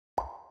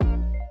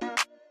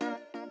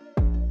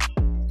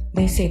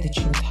They say the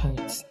truth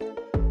hurts,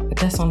 but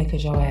that's only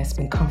because your ass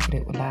been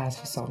comforted with lies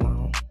for so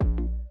long.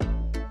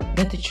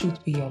 Let the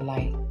truth be your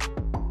light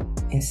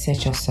and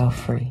set yourself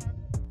free.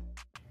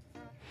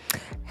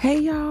 Hey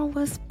y'all,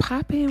 what's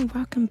poppin'?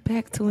 Welcome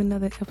back to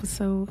another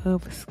episode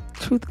of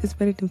Truth is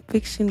Better Than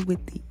Fiction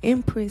with the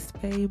Empress,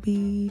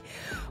 baby.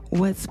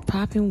 What's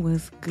poppin',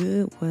 what's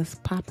good, what's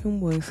poppin',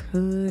 what's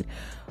hood.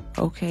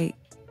 Okay,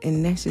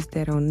 and that's just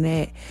that on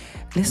that.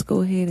 Let's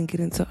go ahead and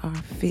get into our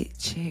fit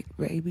check,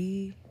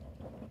 baby.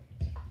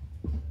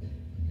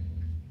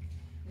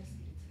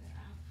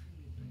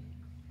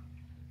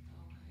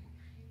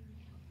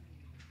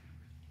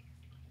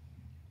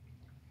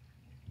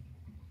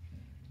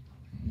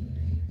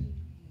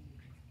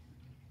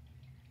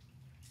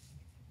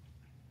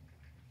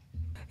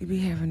 You be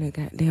having a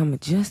goddamn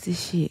adjusted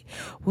shit.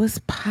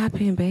 What's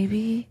poppin',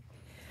 baby?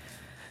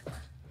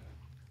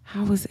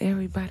 How is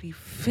everybody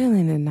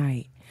feeling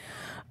tonight?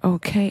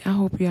 Okay, I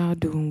hope y'all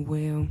doing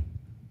well.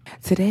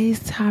 Today's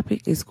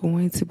topic is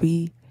going to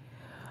be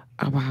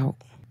about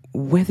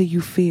whether you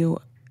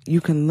feel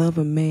you can love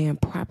a man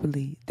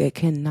properly that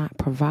cannot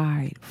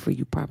provide for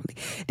you properly.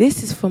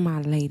 This is for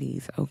my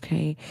ladies,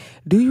 okay?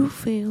 Do you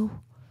feel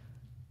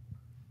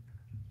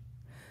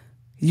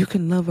you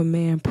can love a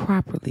man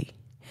properly?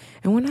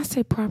 And when I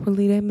say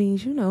properly, that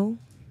means,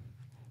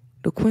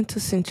 the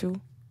quintessential,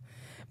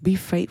 be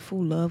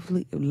faithful,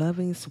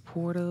 loving,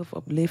 supportive,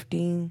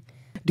 uplifting.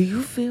 Do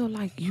you feel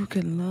like you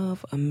can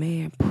love a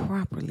man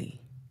properly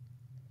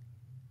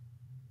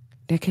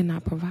that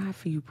cannot provide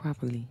for you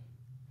properly?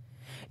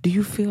 Do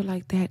you feel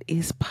like that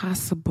is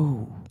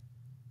possible?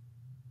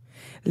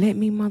 Let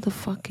me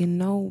motherfucking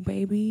know,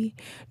 baby.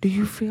 Do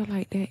you feel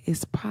like that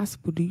is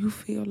possible? Do you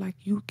feel like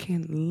you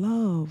can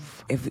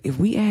love? If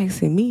we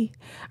asking me,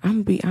 I'm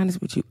going to be honest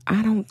with you.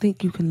 I don't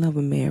think you can love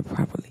a man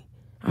properly.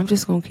 I'm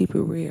just going to keep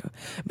it real.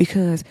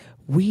 Because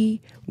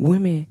we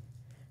women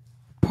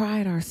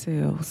pride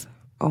ourselves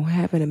on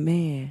having a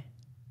man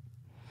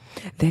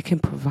that can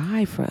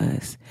provide for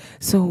us.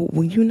 So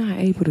when you're not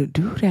able to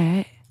do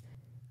that,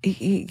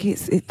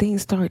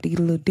 things start to get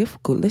a little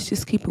difficult. Let's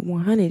just keep it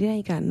 100. It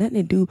ain't got nothing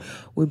to do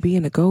with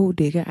being a gold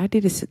digger. I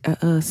did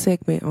a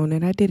segment on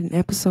that. I did an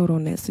episode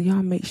on that, so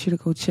y'all make sure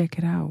to go check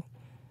it out.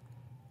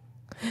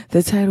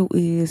 The title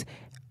is,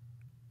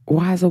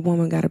 Why Is a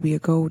Woman Gotta Be a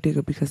Gold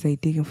Digger? Because they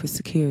digging for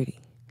security.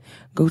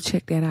 Go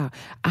check that out.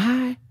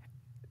 I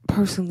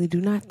personally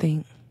do not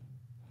think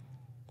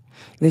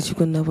that you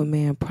can love a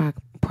man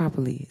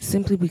properly,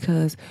 simply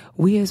because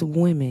we as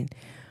women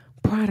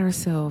pride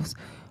ourselves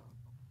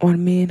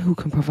on men who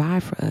can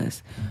provide for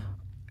us,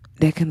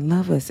 that can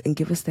love us and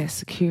give us that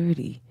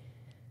security.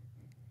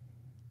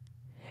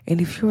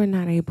 And if you're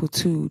not able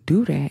to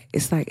do that,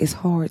 it's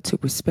hard to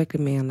respect a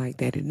man like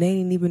that. And they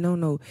ain't even know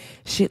no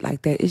shit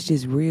like that. It's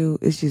just real.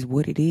 It's just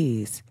what it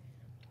is.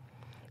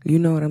 You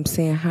know what I'm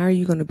saying? How are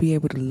you going to be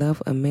able to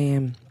love a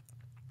man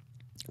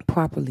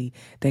properly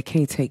that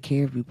can't take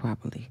care of you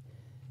properly?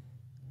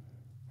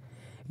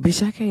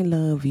 Bitch, I can't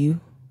love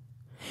you.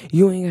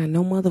 You ain't got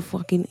no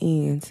motherfucking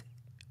ends.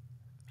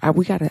 I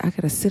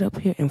gotta sit up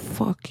here and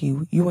fuck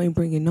you. You ain't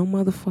bringing no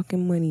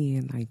motherfucking money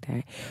in like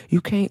that.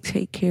 You can't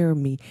take care of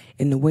me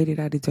in the way that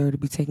I deserve to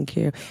be taken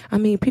care of. I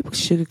mean, people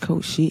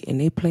sugarcoat shit and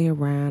they play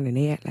around and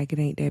they act like it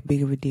ain't that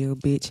big of a deal,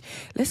 bitch.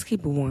 Let's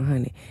keep it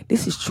 100.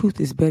 This is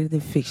Truth is Better Than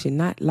Fiction.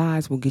 Not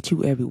lies will get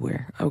you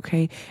everywhere,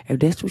 okay?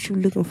 If that's what you're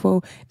looking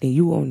for, then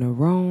you on the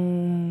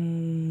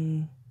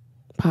wrong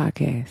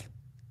podcast.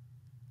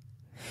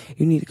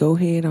 You need to go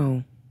head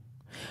on.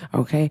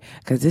 Okay,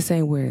 because this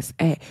ain't where it's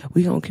at.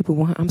 We gonna keep it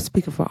 100. I'm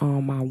speaking for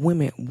all my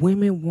women.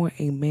 Women want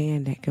a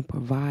man that can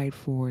provide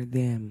for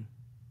them.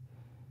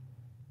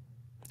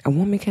 A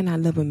woman cannot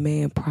love a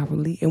man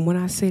properly, and when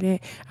I say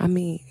that, I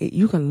mean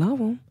you can love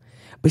him,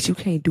 but you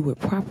can't do it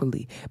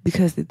properly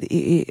because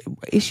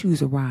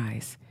issues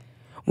arise.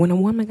 When a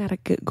woman gotta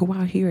go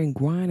out here and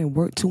grind and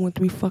work 2 and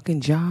 3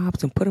 fucking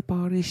jobs and put up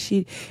all this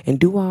shit and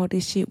do all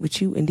this shit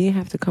with you, and then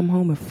have to come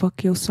home and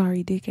fuck your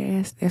sorry dick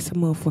ass, that's a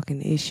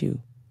motherfucking issue.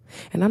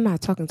 And I'm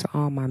not talking to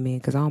all my men,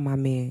 because all my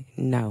men,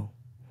 no.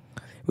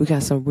 We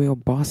got some real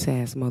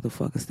boss-ass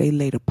motherfuckers. They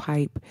lay the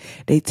pipe.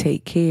 They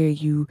take care of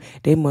you.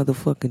 They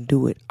motherfucking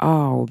do it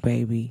all,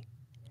 baby.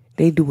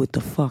 They do it the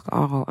fuck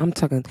all. I'm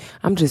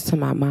just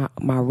talking about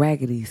my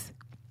raggities.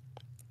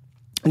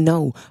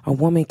 No, a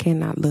woman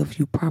cannot love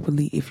you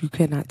properly if you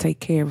cannot take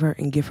care of her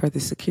and give her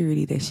the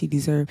security that she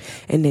deserves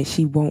and that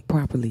she won't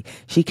properly.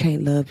 She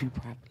can't love you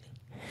properly.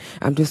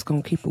 I'm just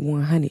going to keep it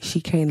 100.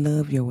 She can't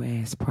love your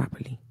ass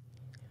properly.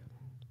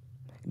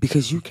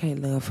 Because you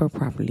can't love her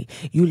properly.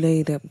 You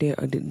laid up there.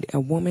 A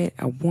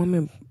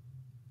woman's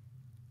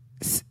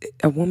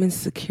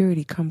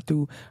security come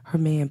through her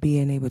man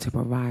being able to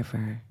provide for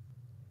her.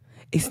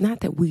 It's not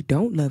that we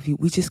don't love you.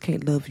 We just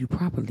can't love you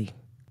properly.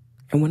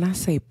 And when I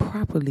say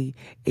properly,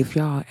 if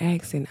y'all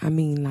asking, I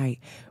mean like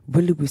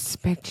really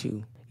respect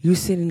you. You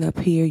sitting up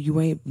here,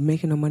 you ain't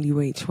making no money, you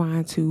ain't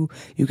trying to.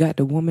 You got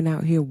the woman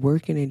out here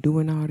working and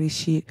doing all this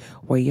shit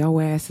while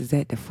your ass is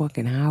at the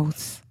fucking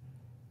house.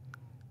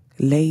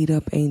 Laid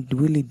up, ain't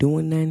really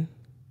doing nothing.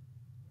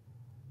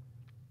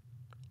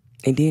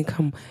 and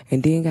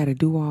then gotta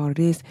do all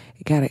this,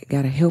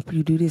 gotta help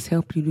you do this,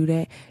 help you do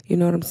that. You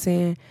know what I'm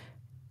saying?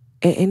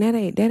 And that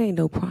ain't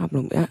no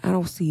problem. I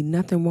don't see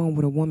nothing wrong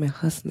with a woman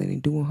hustling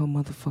and doing her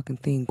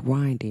motherfucking thing,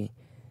 grinding.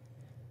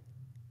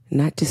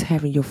 Not just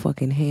having your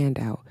fucking hand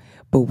out,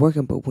 but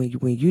working. But when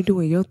you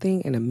doing your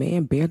thing and a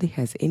man barely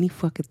has any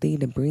fucking thing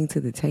to bring to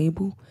the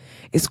table,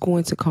 it's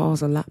going to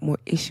cause a lot more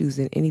issues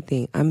than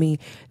anything. I mean,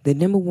 the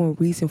number one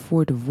reason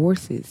for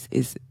divorces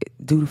is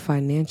due to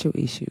financial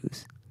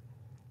issues.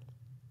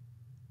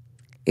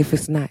 If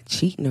it's not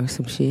cheating or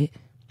some shit.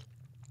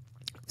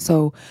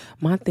 So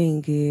my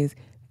thing is,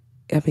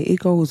 I mean, it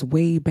goes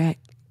way back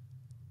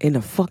in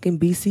the fucking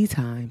BC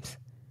times.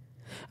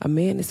 A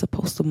man is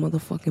supposed to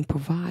motherfucking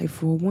provide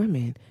for a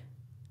woman.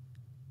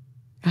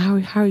 How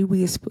are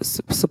we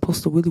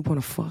supposed to really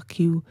want to fuck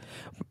you,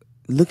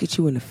 look at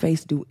you in the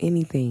face, do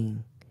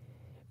anything,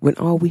 when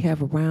all we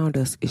have around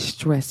us is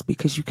stress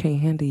because you can't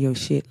handle your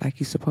shit like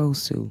you're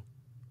supposed to,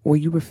 or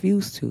you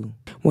refuse to?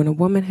 When a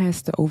woman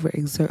has to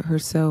overexert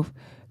herself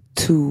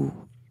to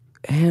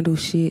handle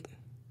shit,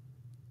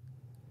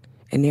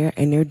 and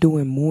they're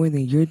doing more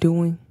than you're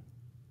doing,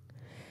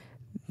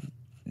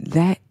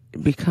 that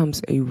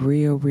becomes a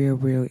real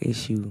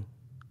issue.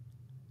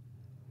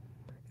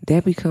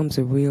 That becomes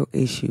a real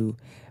issue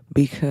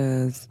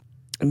because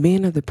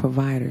men are the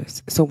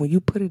providers. So when you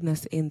putting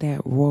us in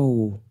that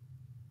role,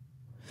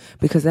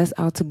 because that's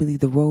ultimately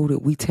the role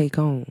that we take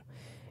on,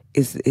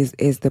 is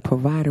the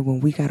provider.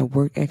 When we got to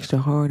work extra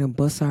hard and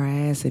bust our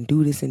ass and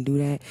do this and do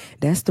that,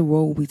 that's the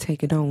role we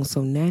take it on.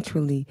 So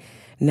naturally,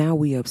 now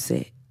we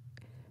upset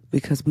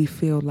because we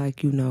feel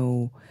like,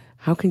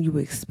 how can you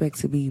expect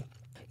to be,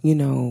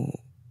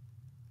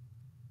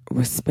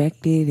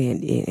 respected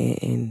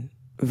and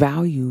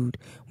valued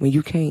when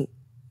you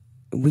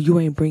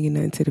ain't bringing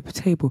nothing to the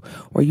table,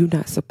 or you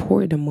not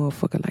supporting the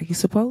motherfucker like you're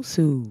supposed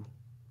to.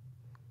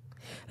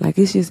 Like,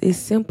 it's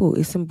simple.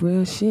 It's some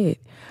real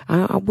shit.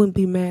 I wouldn't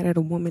be mad at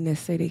a woman that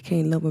say they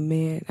can't love a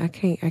man. I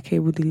can't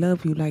really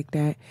love you like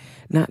that.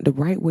 Not the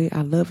right way.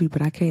 I love you,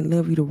 but I can't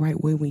love you the right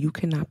way when you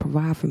cannot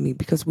provide for me.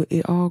 Because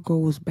it all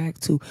goes back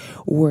to,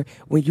 or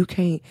when you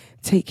can't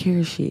take care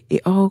of shit,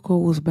 it all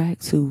goes back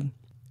to,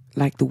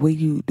 like, the way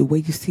you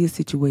see a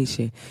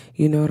situation.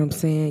 You know what I'm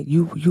saying?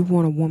 You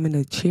want a woman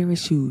to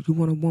cherish you. You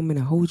want a woman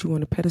to hold you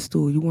on a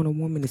pedestal. You want a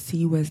woman to see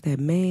you as that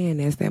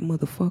man, as that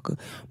motherfucker.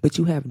 But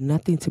you have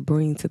nothing to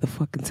bring to the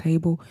fucking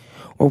table,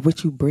 or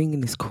what you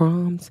bring is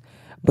crumbs.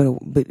 But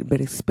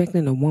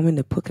expecting a woman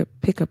to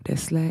pick up that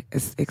slack,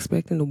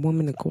 expecting a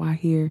woman to go out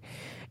here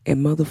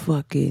and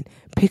motherfucking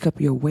pick up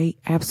your weight,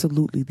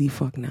 absolutely the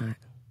fuck not.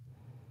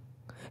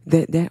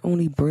 That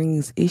only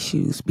brings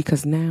issues,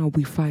 because now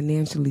we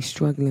financially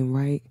struggling,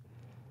 right?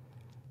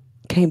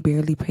 Can't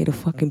barely pay the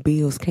fucking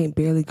bills, can't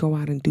barely go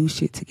out and do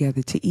shit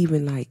together, to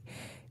even like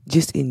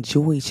just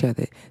enjoy each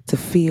other, to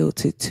feel,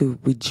 to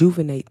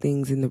rejuvenate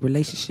things in the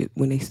relationship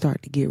when they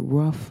start to get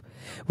rough.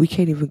 We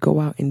can't even go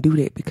out and do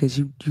that because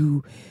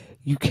you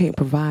can't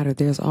provide, or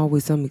there's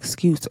always some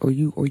excuse, or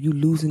you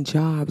losing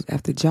jobs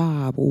after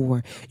job,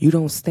 or you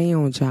don't stay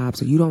on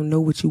jobs, or you don't know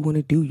what you want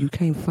to do. You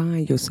can't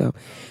find yourself.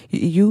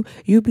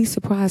 You'd be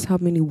surprised how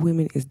many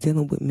women is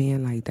dealing with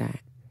men like that.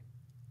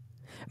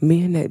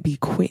 Men that be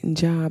quitting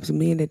jobs,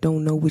 men that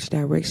don't know which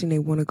direction they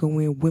want to go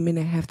in, women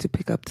that have to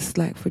pick up the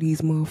slack for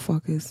these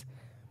motherfuckers.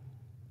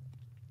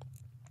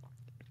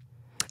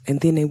 And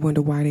then they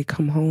wonder why they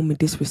come home and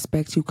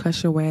disrespect you,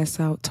 cuss your ass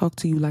out, talk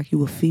to you like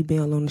you a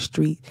female on the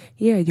street.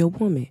 Yeah, you're a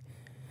woman.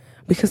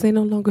 Because they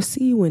no longer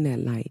see you in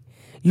that light.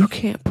 You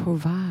can't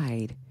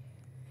provide.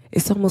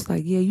 It's almost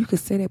like, yeah, you could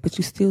say that, but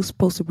you're still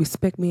supposed to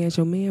respect me as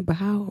your man. But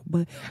how?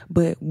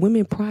 But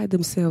women pride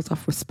themselves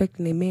off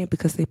respecting their man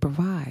because they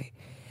provide.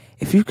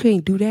 If you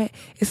can't do that,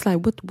 it's like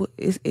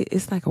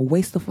it's like a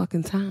waste of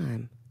fucking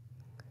time.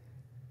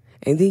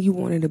 And then you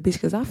wanted a bitch,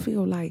 because I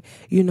feel like,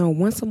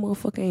 once a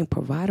motherfucker ain't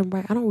providing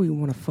right, I don't really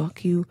want to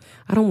fuck you.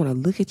 I don't want to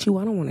look at you.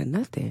 I don't want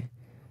nothing.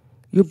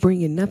 You're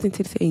bringing nothing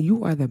to the table, and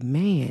you are the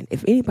man.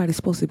 If anybody's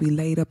supposed to be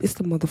laid up, it's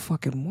the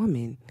motherfucking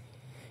woman.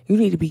 You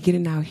need to be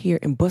getting out here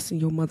and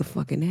busting your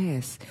motherfucking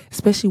ass,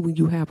 especially when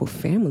you have a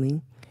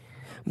family.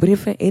 But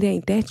if it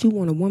ain't that, you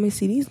want a woman.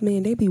 See, these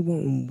men, they be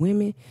wanting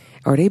women,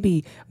 or they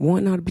be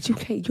wanting all, but you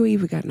ain't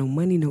even got no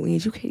money, no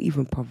ends. You can't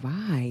even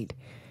provide,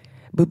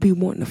 but be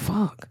wanting to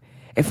fuck.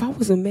 If I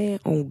was a man,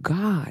 on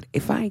God,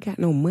 if I ain't got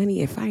no money,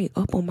 if I ain't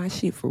up on my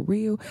shit for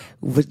real,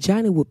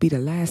 vagina would be the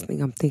last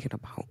thing I'm thinking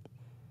about.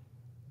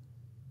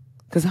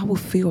 Because I would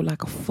feel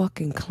like a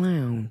fucking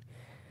clown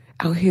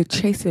out here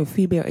chasing a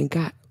female and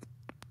got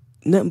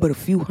nothing but a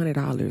few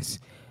 $100s.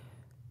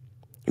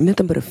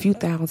 Nothing but a few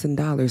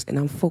 $1,000s, and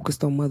I'm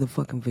focused on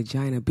motherfucking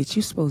vagina. Bitch,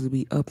 you supposed to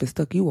be up and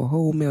stuck. You a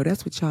whole male.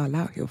 That's what y'all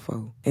out here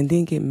for. And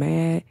then get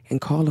mad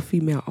and call a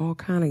female all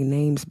kind of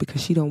names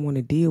because she don't want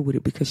to deal with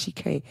it, because she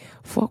can't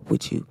fuck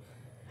with you.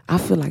 I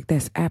feel like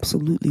that's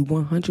absolutely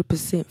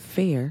 100%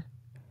 fair.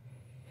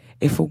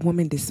 If a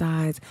woman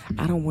decides,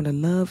 I don't want to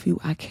love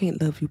you, I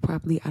can't love you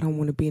properly, I don't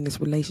want to be in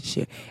this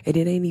relationship, and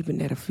it ain't even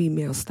that a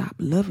female stop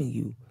loving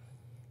you.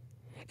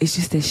 It's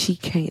just that she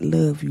can't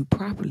love you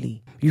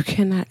properly. You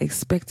cannot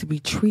expect to be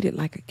treated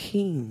like a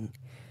king.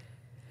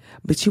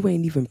 But you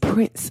ain't even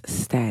prince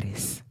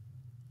status.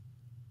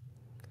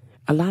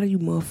 A lot of you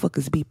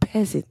motherfuckers be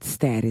peasant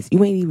status.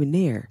 You ain't even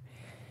there.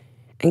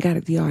 And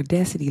got the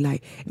audacity.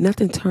 Like,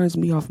 nothing turns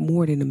me off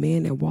more than a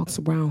man that walks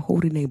around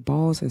holding their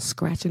balls and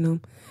scratching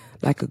them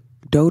like a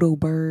dodo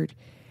bird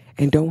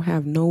and don't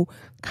have no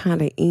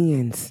kind of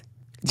ends.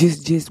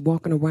 Just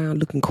walking around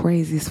looking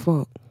crazy as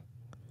fuck.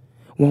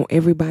 Want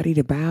everybody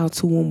to bow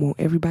to him. Want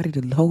everybody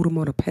to hold him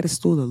on a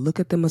pedestal or look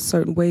at them a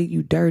certain way.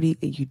 You dirty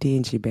and you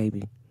dingy,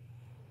 baby.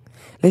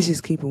 Let's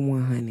just keep it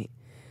 100.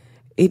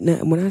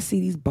 When I see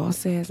these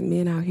boss-ass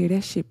men out here,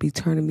 that shit be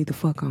turning me the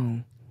fuck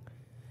on.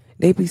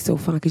 They be so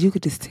fine because you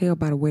could just tell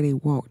by the way they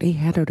walk. They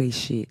handle their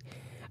shit.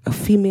 A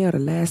female, the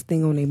last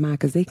thing on their mind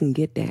because they can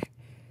get that.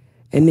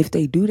 And if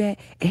they do that,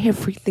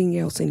 everything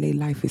else in their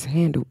life is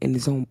handled and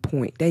is on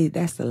point.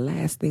 That's the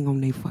last thing on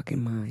their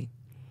fucking mind.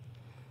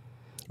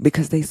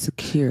 Because they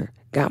secure,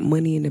 got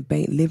money in the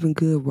bank, living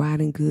good,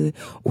 riding good,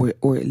 or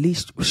at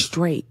least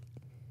straight.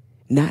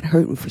 Not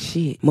hurting for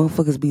shit.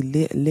 Motherfuckers be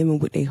living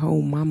with their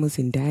whole mamas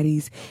and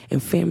daddies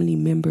and family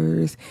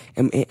members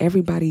and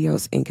everybody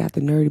else and got the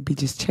nerve to be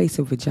just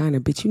chasing vagina.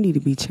 Bitch, you need to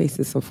be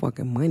chasing some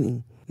fucking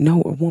money.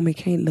 No, a woman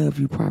can't love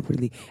you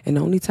properly. And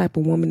the only type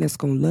of woman that's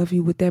going to love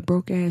you with that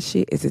broke ass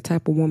shit is the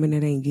type of woman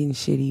that ain't getting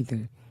shit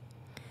either.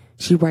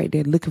 She right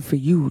there looking for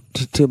you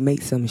to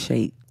make some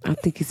shape. I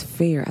think it's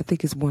fair. I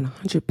think it's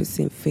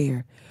 100%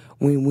 fair.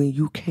 When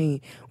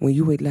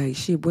you would like,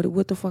 shit,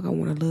 what the fuck I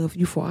want to love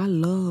you for? I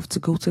love to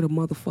go to the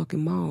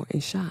motherfucking mall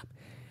and shop.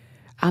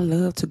 I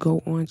love to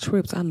go on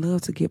trips. I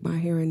love to get my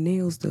hair and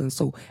nails done.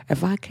 So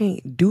if I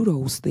can't do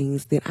those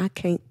things, then I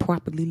can't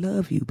properly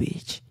love you,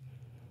 bitch.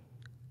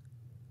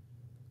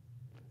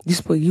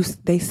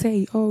 They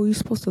say, oh, you're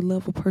supposed to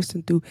love a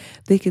person through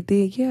thick and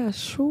thin. Yeah,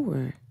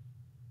 sure.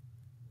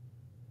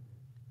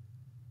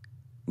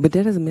 But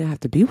that doesn't mean I have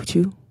to be with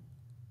you.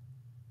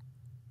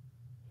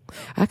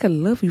 I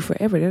can love you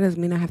forever. That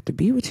doesn't mean I have to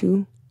be with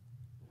you.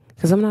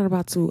 Because I'm going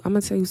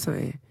to tell you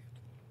something.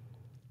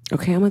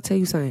 Okay, I'm going to tell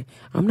you something.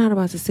 I'm not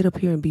about to sit up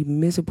here and be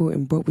miserable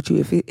and broke with you.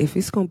 If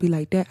it's going to be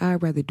like that,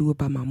 I'd rather do it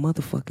by my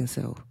motherfucking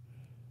self.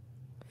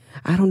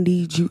 I don't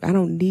need you. I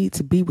don't need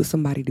to be with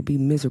somebody to be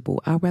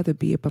miserable. I'd rather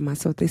be it by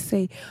myself. They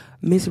say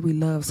misery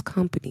loves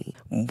company.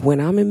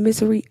 When I'm in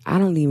misery, I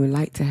don't even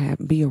like to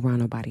be around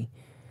nobody.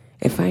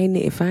 If I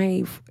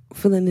ain't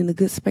feeling in a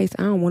good space,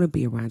 I don't want to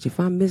be around you.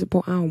 If I'm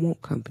miserable, I don't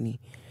want company.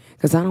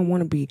 Because I don't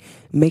want to be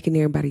making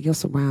everybody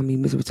else around me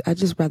miserable. I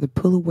just rather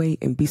pull away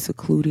and be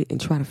secluded and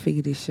try to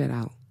figure this shit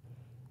out.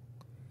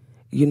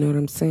 You know what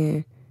I'm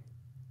saying?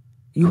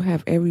 You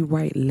have every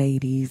right,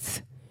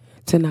 ladies,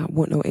 to not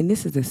want no. And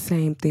this is the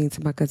same thing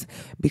to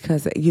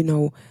because you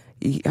know,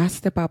 I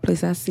step out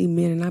places, I see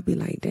men and I be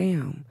like,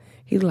 damn,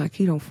 he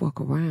don't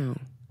fuck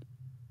around.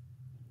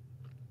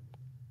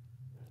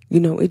 You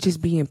know, it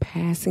just be in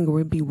passing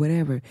or it be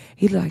whatever.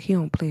 He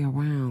don't play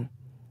around.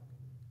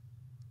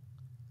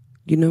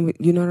 You know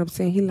what I'm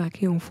saying? He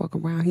don't fuck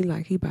around. He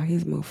about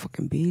his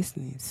motherfucking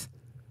business.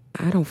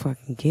 I don't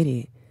fucking get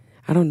it.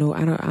 I don't know.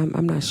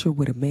 I'm not sure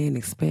what a man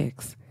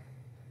expects.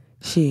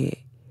 Shit.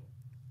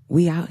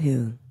 We out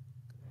here.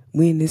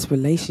 We in this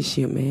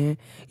relationship, man.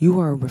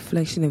 You are a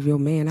reflection of your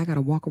man. I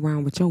gotta walk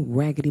around with your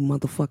raggedy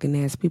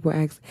motherfucking ass.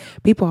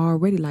 People are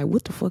already like,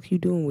 what the fuck you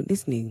doing with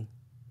this nigga?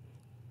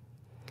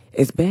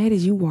 As bad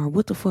as you are,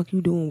 what the fuck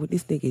you doing with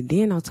this nigga?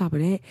 Then on top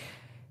of that,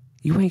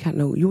 you ain't got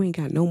no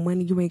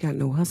money, you ain't got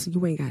no hustle,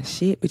 you ain't got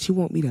shit, but you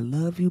want me to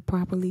love you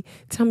properly?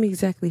 Tell me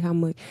exactly how you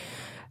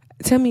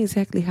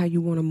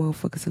want a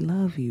motherfucker to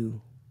love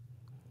you.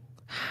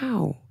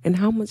 How? And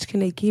how much can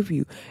they give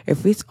you?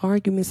 If it's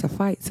arguments or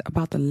fights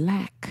about the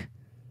lack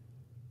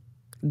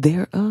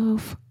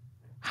thereof,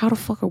 how the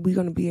fuck are we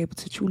gonna be able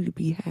to truly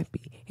be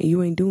happy? And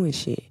you ain't doing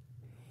shit.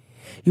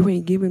 You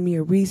ain't giving me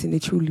a reason to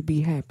truly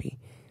be happy.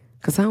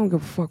 Because I don't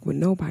give a fuck what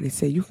nobody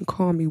say. You can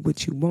call me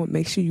what you want.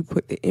 Make sure you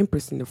put the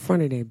empress in the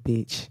front of that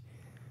bitch.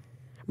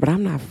 But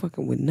I'm not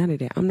fucking with none of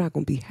that. I'm not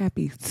going to be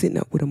happy sitting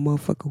up with a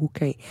motherfucker who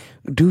can't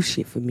do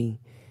shit for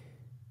me.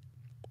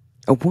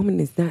 A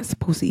woman is not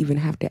supposed to even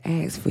have to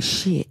ask for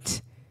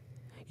shit.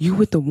 You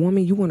with a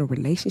woman, you want a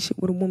relationship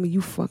with a woman,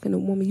 you fucking a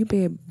woman, you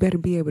better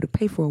be able to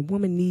pay for. A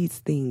woman needs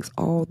things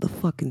all the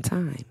fucking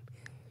time.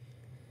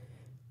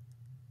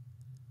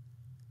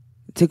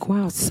 To go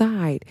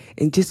outside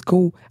and just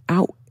go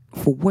out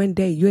for one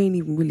day, you ain't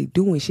even really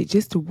doing shit.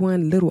 Just to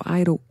run little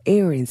idle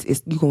errands,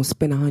 you gonna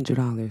spend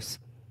 $100,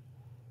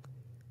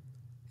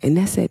 and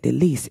that's at the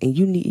least. And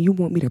you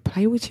want me to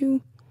play with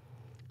you?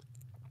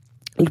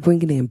 You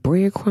bringing in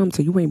breadcrumbs,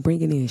 so you ain't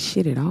bringing in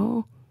shit at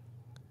all?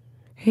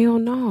 Hell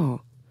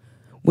no.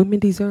 Women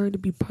deserve to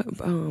be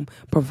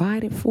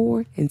provided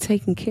for and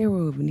taken care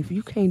of. And if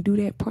you can't do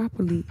that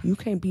properly, you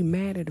can't be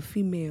mad at a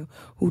female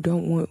who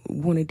don't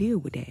want to deal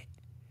with that.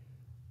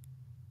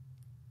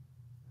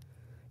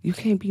 You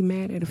can't be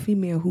mad at a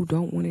female who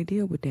don't want to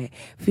deal with that.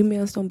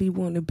 Females don't be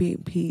wanting to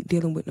be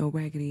dealing with no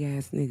raggedy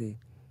ass nigga.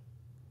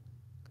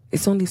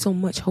 It's only so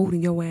much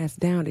holding your ass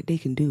down that they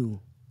can do.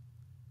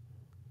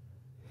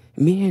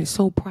 Men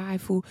so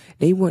prideful.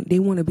 They want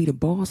to be the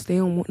boss. They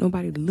don't want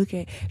nobody to look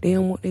at. They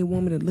don't want their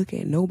woman to look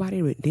at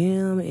nobody but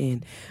them.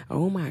 And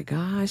oh my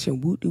gosh,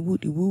 and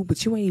woo.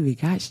 But you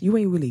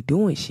ain't really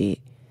doing shit.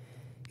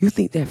 You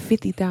think that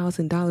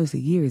 $50,000 a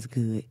year is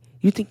good.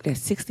 You think that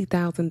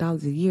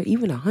 $60,000 a year,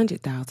 even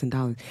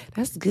 $100,000,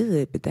 that's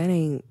good, but that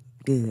ain't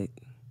good.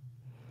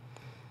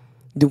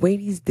 The way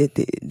this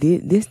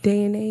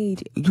day and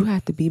age, you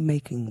have to be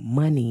making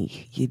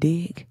money. You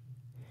dig?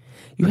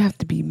 You have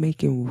to be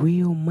making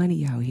real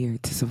money out here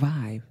to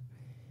survive.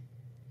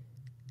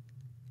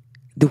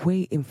 The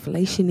way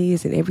inflation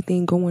is and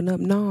everything going up,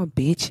 nah,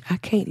 bitch, I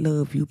can't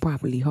love you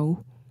properly,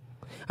 ho.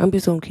 I'm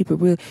just gonna keep it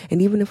real.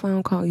 And even if I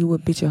don't call you a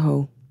bitch or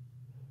hoe,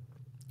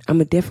 I'm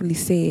gonna definitely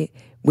say it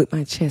with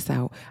my chest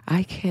out.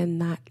 I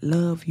cannot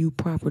love you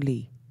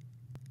properly.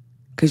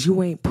 Because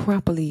you ain't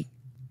properly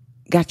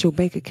got your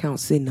bank account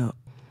sitting up.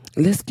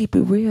 Let's keep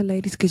it real,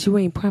 ladies, because you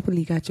ain't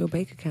properly got your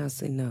bank account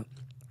sitting up.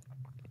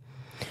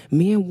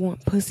 Men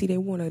want pussy, they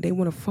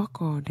wanna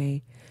fuck all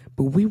day,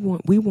 but we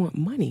want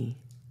money.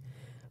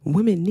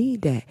 Women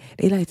need that.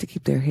 They like to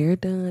keep their hair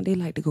done. They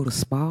like to go to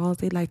spas.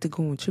 They like to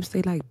go on trips.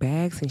 They like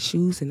bags and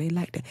shoes, and they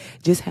like to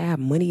just have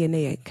money in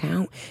their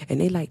account,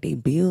 and they like their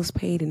bills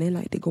paid, and they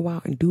like to go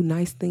out and do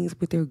nice things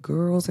with their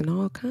girls and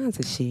all kinds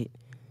of shit.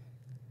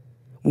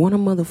 Want a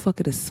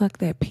motherfucker to suck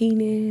that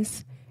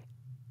penis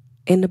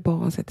and the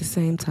balls at the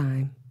same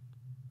time.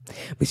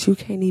 But you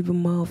can't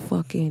even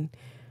motherfucking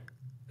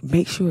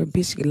make sure a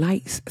bitch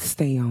lights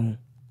stay on.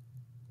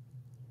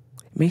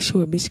 Make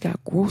sure a bitch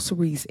got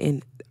groceries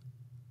in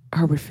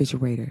her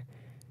refrigerator,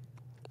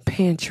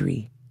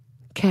 pantry,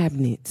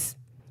 cabinets.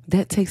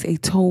 That takes a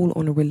toll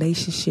on a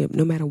relationship,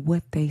 no matter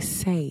what they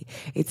say.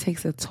 It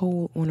takes a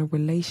toll on a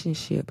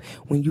relationship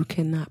when you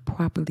cannot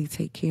properly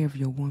take care of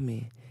your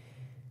woman.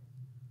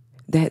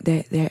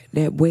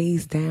 That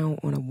weighs down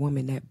on a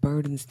woman, that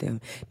burdens them.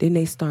 Then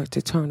they start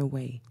to turn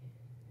away.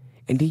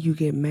 And then you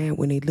get mad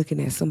when they looking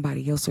at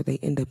somebody else, or they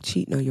end up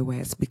cheating on your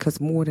ass, because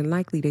more than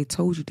likely they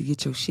told you to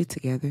get your shit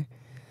together.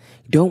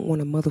 Don't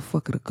want a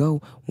motherfucker to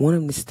go. Want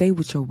him to stay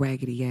with your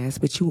raggedy ass,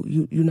 but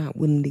you're not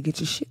willing to get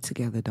your shit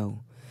together though.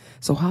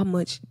 So how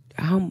much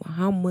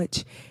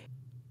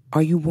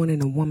are you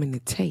wanting a woman to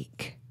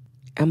take?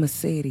 I'ma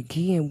say it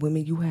again,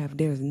 women.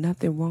 There's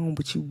nothing wrong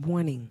with you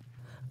wanting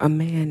a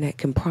man that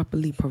can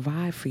properly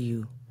provide for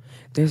you.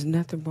 There's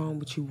nothing wrong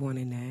with you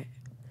wanting that.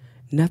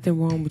 Nothing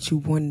wrong with you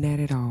wanting that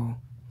at all.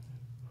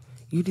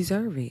 You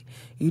deserve it.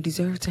 You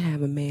deserve to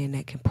have a man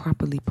that can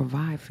properly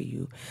provide for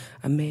you.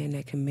 A man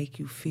that can make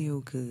you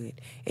feel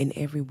good in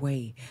every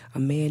way. A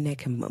man that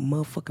can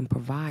motherfucking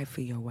provide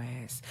for your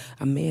ass.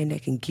 A man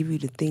that can give you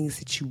the things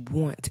that you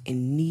want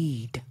and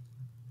need.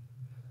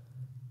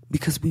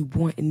 Because we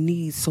want and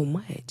need so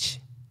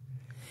much.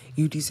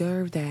 You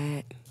deserve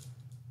that.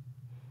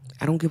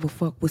 I don't give a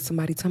fuck what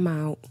somebody tell me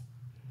out.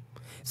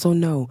 So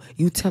no,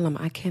 you tell them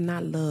I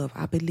cannot love.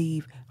 I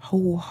believe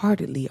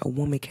wholeheartedly a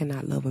woman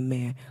cannot love a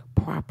man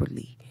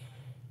properly.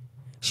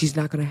 She's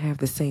not going to have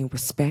the same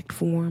respect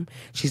for him.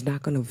 She's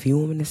not going to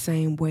view him in the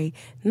same way.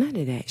 None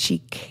of that. She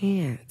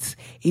can't,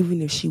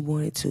 even if she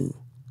wanted to.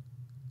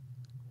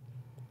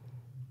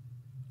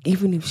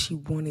 Even if she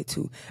wanted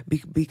to,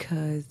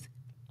 because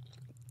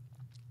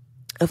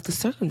of the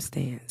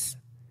circumstance.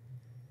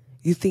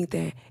 You think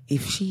that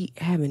if she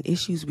having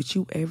issues with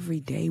you every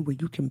day where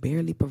you can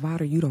barely provide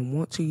her, you don't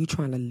want to, you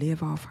trying to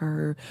live off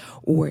her,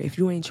 or if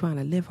you ain't trying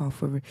to live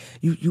off of her,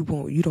 you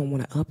don't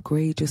want to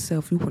upgrade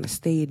yourself, you want to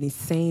stay in the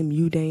same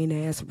mundane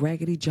ass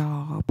raggedy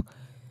job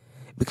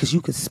because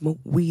you can smoke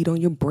weed on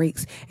your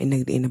breaks and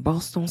the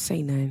boss don't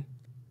say nothing,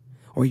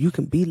 or you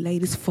can be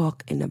late as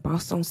fuck and the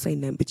boss don't say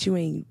nothing, but you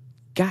ain't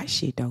got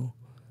shit though.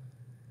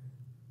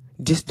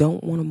 Just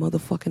don't want a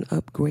motherfucking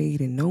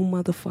upgrade in no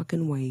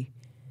motherfucking way.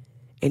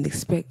 And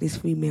expect this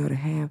female to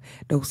have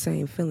those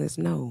same feelings.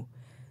 No.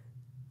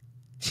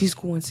 She's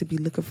going to be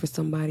looking for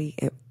somebody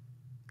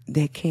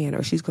that can,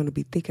 or she's going to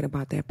be thinking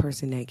about that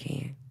person that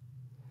can.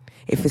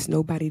 If it's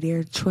nobody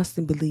there, trust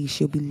and believe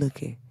she'll be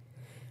looking.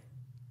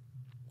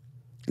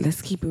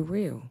 Let's keep it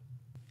real.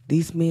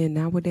 These men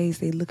nowadays,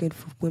 they looking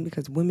for women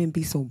because women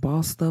be so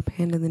bossed up,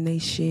 handling they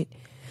shit,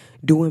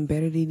 doing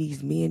better than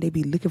these men. They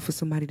be looking for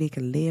somebody they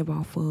can live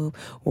off of,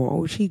 or,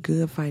 oh, she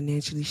good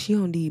financially. She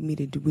don't need me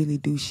to really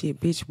do shit.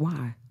 Bitch,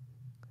 why?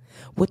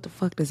 What the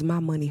fuck does my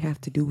money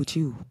have to do with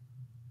you?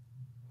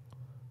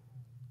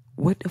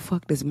 What the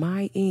fuck does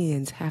my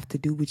ends have to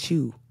do with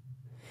you?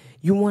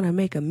 You want to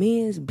make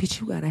amends?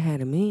 Bitch, you got to have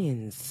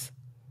amends.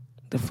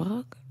 The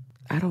fuck?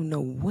 I don't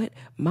know what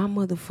my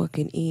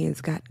motherfucking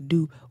ends got to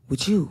do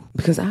with you,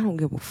 because I don't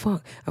give a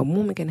fuck. A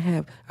woman can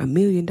have $1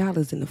 million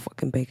in the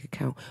fucking bank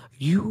account.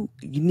 You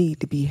need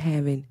to be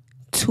having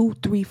 2,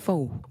 3,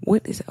 4.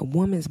 What does a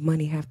woman's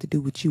money have to do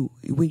with you?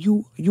 When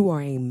you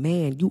are a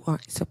man, you are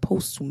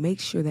supposed to make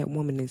sure that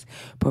woman is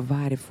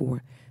provided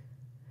for.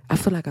 I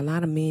feel like a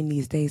lot of men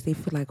these days, they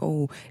feel like,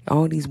 oh,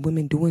 all these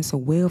women doing so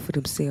well for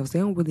themselves. They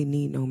don't really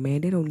need no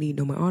man. They don't need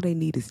no man. All they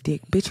need is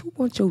dick. Bitch, who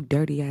wants your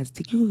dirty ass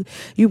dick?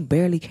 You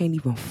barely can't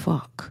even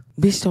fuck.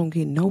 Bitch don't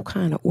get no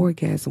kind of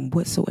orgasm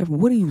whatsoever.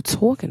 What are you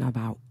talking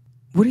about?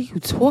 What are you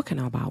talking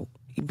about?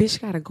 You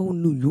bitch gotta go to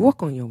New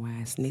York on your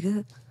ass,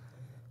 nigga.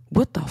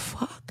 What the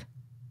fuck?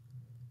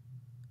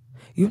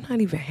 You're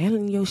not even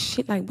handling your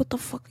shit. Like, what the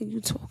fuck are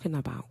you talking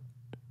about?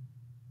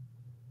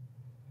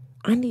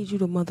 I need you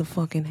to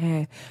motherfucking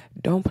have.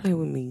 Don't play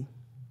with me.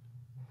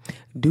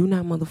 Do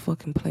not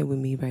motherfucking play with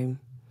me, baby.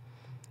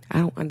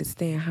 I don't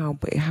understand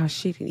how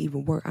shit can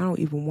even work. I don't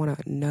even want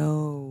to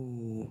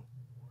know,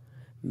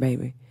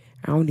 baby.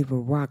 I don't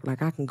even rock.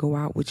 Like, I can go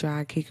out with you.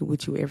 I kick it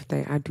with you,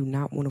 everything. I do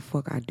not want to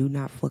fuck. I do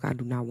not fuck. I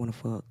do not want to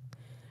fuck.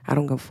 I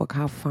don't give a fuck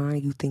how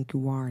fine you think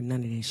you are.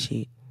 None of that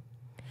shit.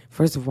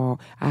 First of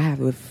all,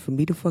 for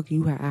me to fuck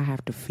you, I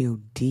have to feel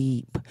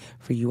deep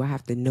for you. I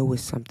have to know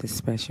it's something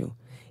special.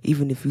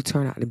 Even if you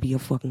turn out to be a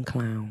fucking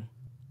clown.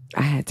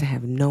 I had to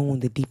have known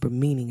the deeper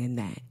meaning in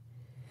that.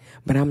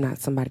 But I'm not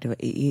somebody that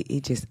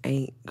it just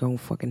ain't gonna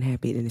fucking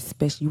happen. And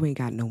especially you ain't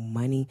got no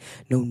money,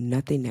 no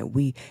nothing that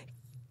we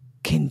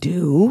can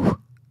do.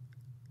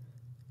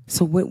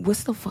 So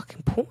what's the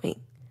fucking point?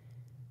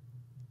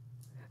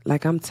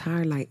 Like, I'm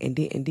tired, like, and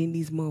then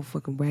these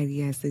motherfucking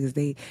raggedy ass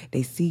niggas,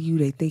 they see you,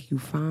 they think you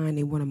fine,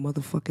 they want to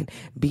motherfucking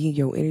be in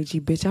your energy.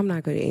 Bitch, I'm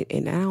not gonna,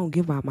 and I don't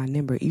give out my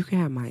number. You can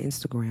have my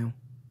Instagram.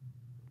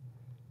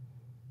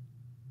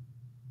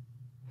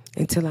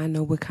 Until I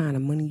know what kind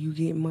of money you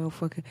get,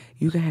 motherfucker,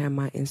 you can have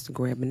my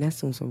Instagram, and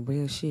that's on some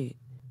real shit.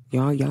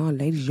 Y'all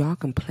ladies, y'all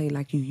can play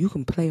like you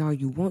can play all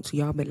you want to,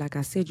 y'all, but like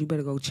I said, you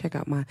better go check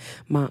out my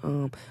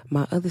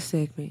other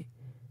segment.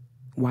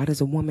 Why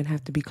does a woman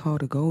have to be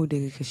called a gold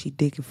digger? Because she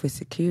digging for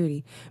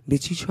security.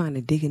 Bitch, you trying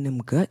to dig in them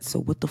guts, so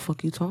what the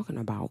fuck you talking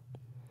about?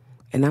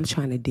 And I'm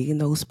trying to dig in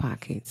those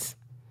pockets.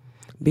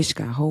 Bitch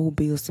got whole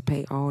bills to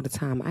pay all the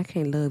time. I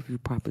can't love you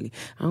properly.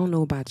 I don't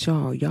know about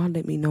y'all. Y'all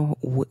let me know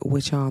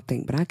what y'all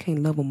think. But I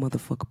can't love a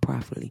motherfucker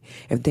properly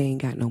if they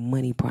ain't got no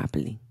money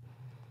properly.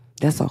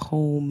 That's a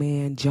whole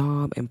man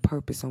job and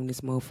purpose on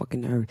this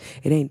motherfucking earth.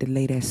 It ain't to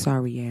lay that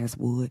sorry ass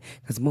wood.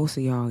 Because most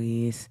of y'all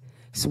is.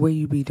 Swear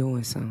you be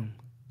doing something.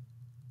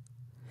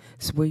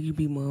 Swear you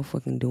be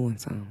motherfucking doing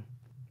something.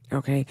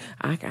 Okay?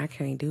 I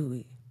can't do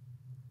it.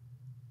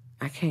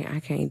 I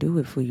can't do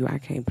it for you. I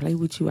can't play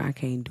with you. I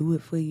can't do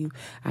it for you.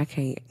 I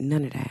can't,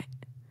 none of that.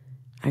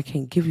 I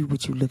can't give you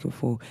what you looking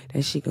for.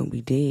 That shit gonna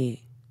be dead.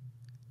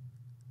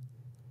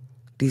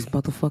 These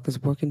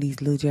motherfuckers working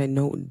these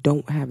little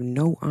don't have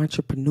no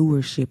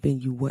entrepreneurship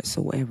in you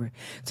whatsoever.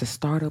 To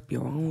start up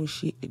your own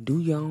shit, to do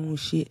your own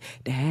shit,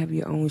 to have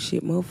your own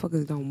shit.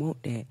 Motherfuckers don't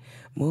want that.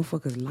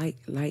 Motherfuckers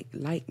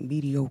like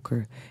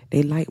mediocre.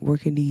 They like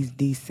working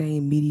these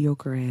same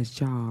mediocre ass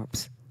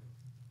jobs.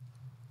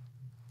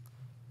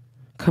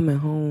 Coming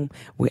home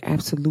with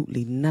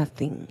absolutely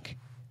nothing.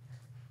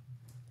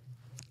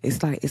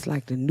 It's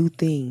like the new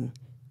thing.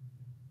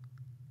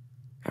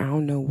 I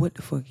don't know what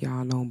the fuck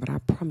y'all on, but I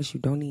promise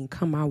you, don't even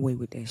come my way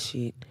with that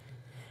shit.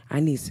 I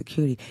need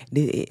security.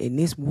 In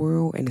this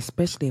world, and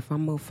especially if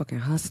I'm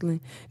motherfucking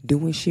hustling,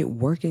 doing shit,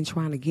 working,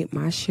 trying to get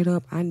my shit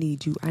up, I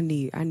need you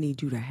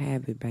to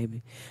have it,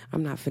 baby.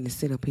 I'm not finna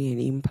sit up here and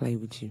even play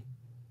with you.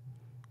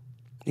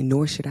 And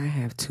nor should I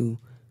have to.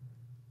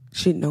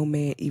 Should no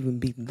man even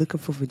be looking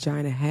for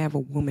vagina, have a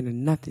woman or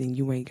nothing, and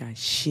you ain't got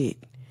shit.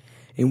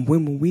 And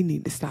women, we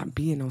need to stop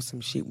being on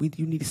some shit.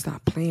 You need to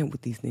stop playing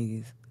with these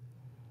niggas.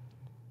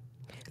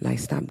 Like,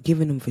 stop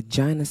giving them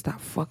vagina. Stop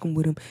fucking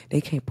with them.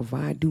 They can't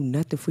provide, do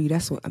nothing for you.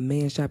 That's what a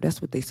man's job.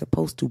 That's what they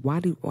supposed to.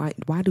 Why do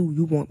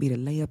you want me to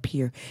lay up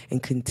here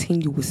and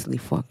continuously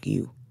fuck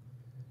you?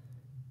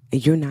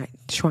 And you're not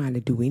trying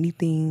to do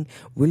anything,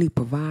 really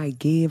provide,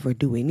 give, or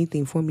do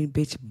anything for me,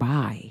 bitch.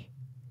 Bye.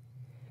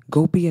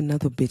 Go be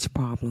another bitch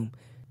problem.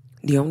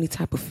 The only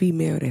type of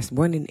female that's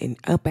running and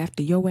up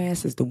after your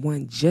ass is the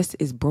one just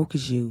as broke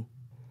as you.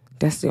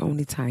 That's the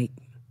only type.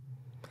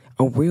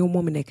 A real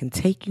woman that can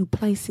take you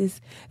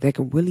places, that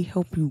can really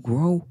help you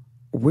grow,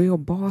 real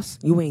boss,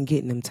 you ain't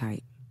getting them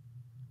tight.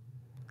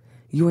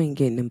 You ain't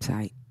getting them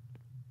tight.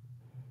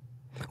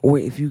 Or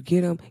if you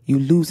get them, you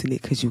losing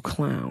it because you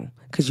clown.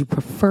 Because you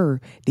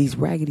prefer these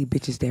raggedy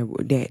bitches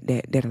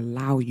that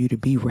allow you to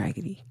be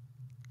raggedy.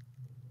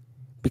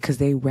 Because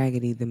they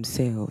raggedy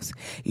themselves.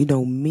 You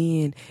know,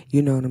 men,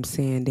 you know what I'm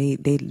saying, they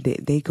tend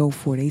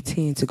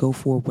to go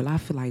for, well, I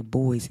feel like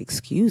boys,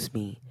 excuse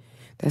me.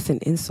 That's an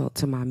insult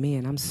to my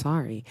man. I'm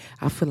sorry.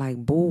 I feel like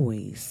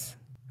boys,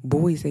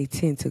 they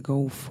tend to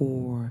go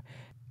for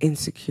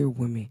insecure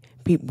women.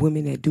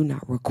 Women that do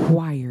not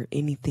require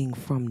anything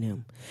from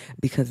them.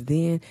 Because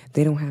then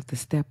they don't have to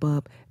step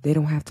up. They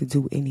don't have to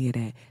do any of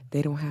that.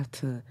 They don't have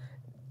to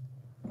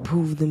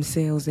prove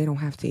themselves. They don't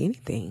have to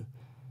anything.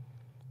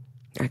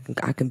 I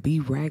can be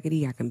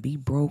raggedy, I can be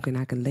broke, and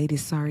I can lay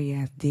this sorry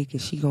ass dick,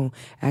 and she gonna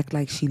act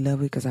like she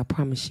love it, because I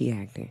promise she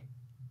acting.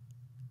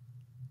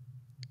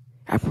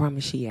 I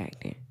promise she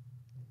acting.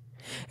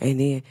 And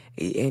then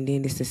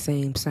it's the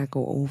same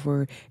cycle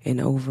over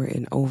and over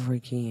and over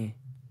again.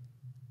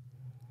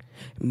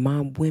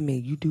 My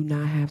women, you do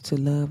not have to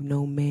love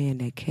no man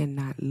that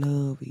cannot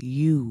love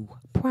you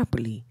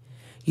properly.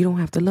 You don't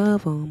have to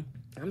love him.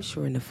 I'm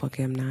sure in the fuck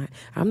am not.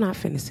 I'm not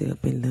finna sit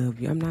up and love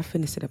you. I'm not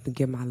finna sit up and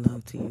give my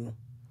love to you.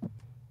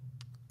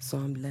 So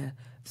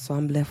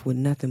I'm left with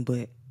nothing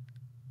but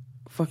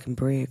fucking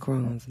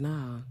breadcrumbs.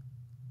 Nah.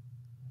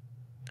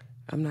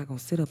 I'm not gonna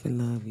sit up and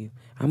love you.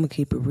 I'm gonna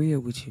keep it real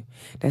with you.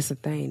 That's the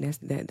thing.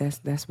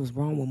 That's what's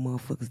wrong with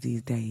motherfuckers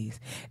these days.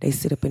 They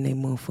sit up and they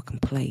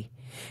motherfucking play.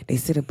 They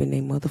sit up and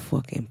they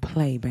motherfucking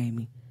play,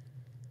 baby.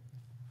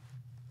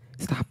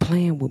 Stop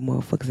playing with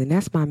motherfuckers. And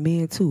that's my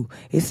man too.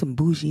 It's some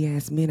bougie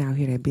ass men out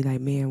here that be like,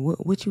 man,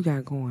 what you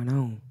got going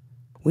on?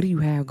 What do you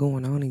have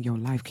going on in your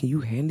life? Can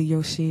you handle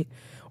your shit?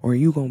 Or are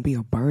you gonna be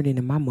a burden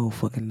in my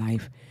motherfucking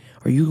life?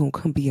 Or you gonna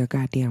come be a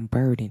goddamn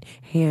burden,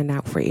 hand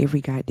out for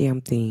every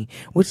goddamn thing.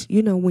 Which,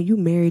 you know, when you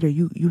married or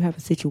you have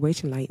a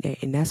situation like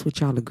that and that's what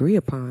y'all agree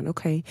upon,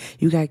 okay,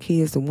 you got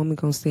kids, the woman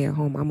gonna stay at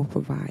home, I'm gonna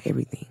provide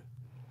everything.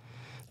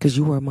 Because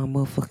you are my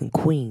motherfucking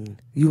queen.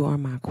 You are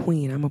my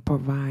queen. I'm gonna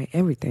provide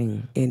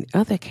everything. In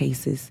other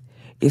cases,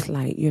 it's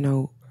like, you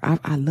know,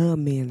 I love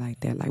men like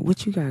that. Like,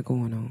 what you got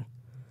going on?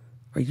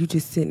 Are you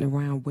just sitting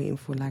around waiting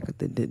for like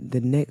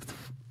the next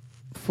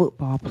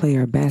football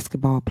player,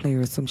 basketball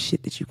player, or some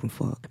shit that you can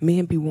fuck?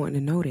 Men be wanting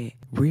to know that.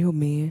 Real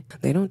men,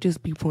 they don't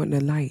just be wanting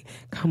to like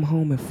come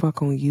home and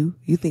fuck on you.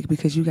 You think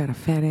because you got a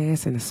fat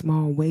ass and a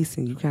small waist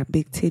and you got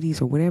big titties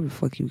or whatever the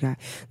fuck you got,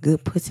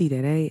 good pussy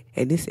that ain't,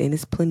 and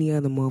it's plenty of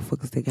other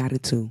motherfuckers that got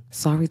it too.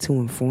 Sorry to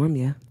inform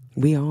ya.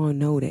 We all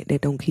know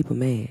that don't keep a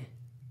man.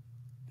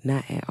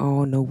 Not at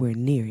all, nowhere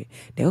near it.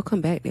 They'll come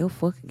back, they'll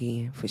fuck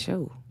again, for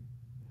sure.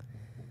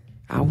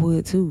 I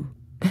would too.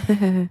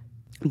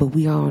 But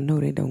we all know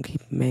that don't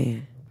keep a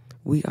man.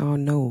 We all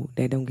know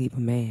that don't keep a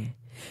man.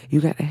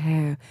 You got to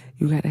have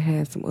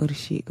some other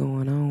shit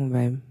going on,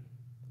 baby.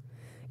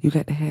 You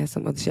got to have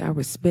some other shit. I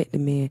respect the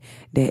man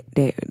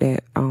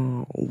that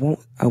want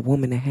a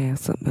woman to have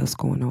something else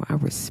going on. I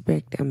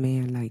respect a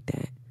man like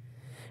that.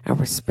 I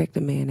respect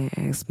a man that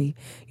asks me,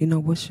 you know,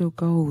 what's your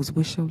goals?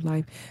 What's your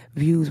life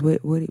views?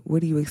 What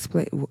do you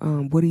expect?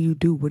 What do you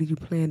do? What do you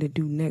plan to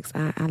do next?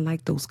 I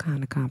like those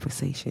kind of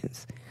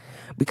conversations,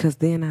 because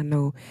then I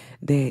know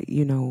that,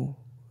 you know,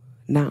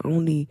 not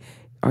only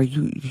are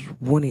you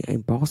wanting a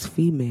boss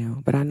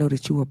female, but I know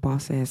that you a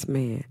boss ass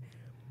man.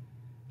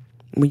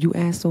 When you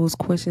ask those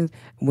questions,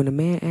 when a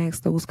man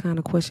asks those kind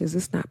of questions,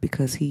 it's not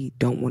because he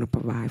don't want to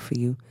provide for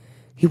you.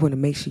 He want to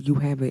make sure you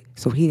have it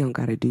so he don't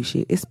got to do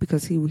shit. It's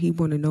because he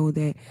want to know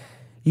that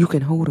you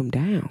can hold him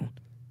down.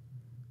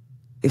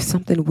 If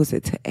something was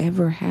to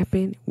ever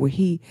happen where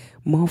he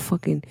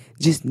motherfucking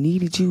just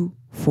needed you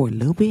for a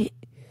little bit,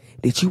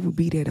 that you would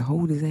be there to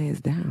hold his ass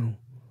down.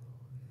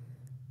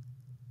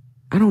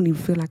 I don't even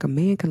feel like a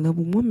man can love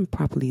a woman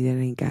properly that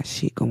ain't got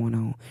shit going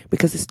on,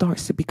 because it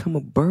starts to become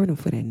a burden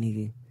for that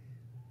nigga.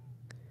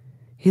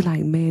 He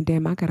like, man,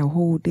 damn, I gotta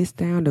hold this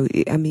down.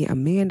 I mean, a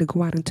man to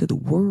go out into the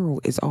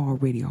world is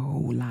already a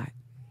whole lot.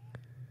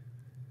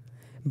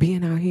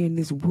 Being out here in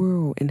this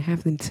world and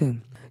having to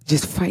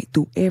just fight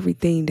through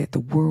everything that the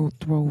world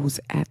throws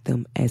at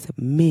them as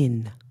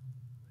men.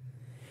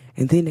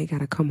 And then they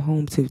gotta come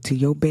home to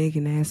your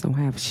begging ass don't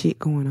have shit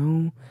going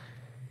on.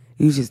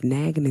 You just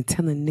nagging and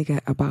telling nigga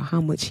about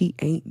how much he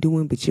ain't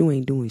doing, but you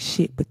ain't doing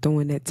shit but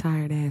throwing that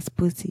tired ass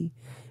pussy.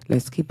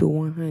 Let's keep it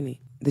 100.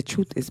 The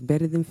truth is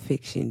better than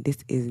fiction. This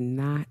is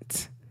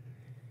not,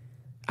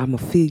 I'ma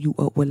fill you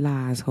up with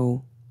lies,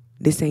 ho.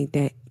 This ain't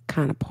that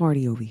kind of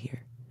party over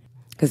here.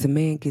 Because a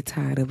man get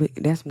tired of it.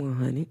 That's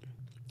 100.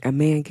 A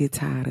man get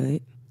tired of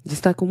it.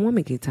 Just like a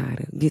woman get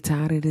tired of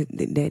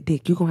that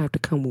dick. You're going to have to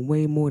come with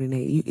way more than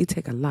that. It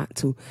take a lot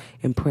to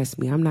impress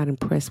me. I'm not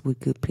impressed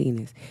with good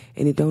penis.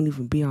 And it don't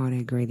even be all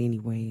that great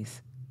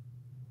anyways.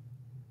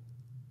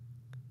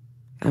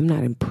 I'm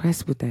not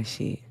impressed with that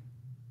shit.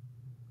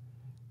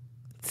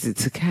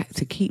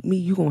 To keep me,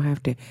 you're going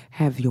to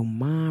have your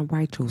mind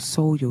right, your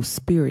soul, your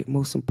spirit,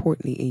 most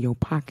importantly, in your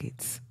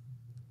pockets.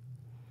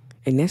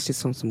 And that's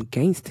just on some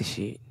gangster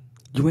shit.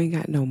 You ain't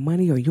got no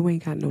money or you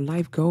ain't got no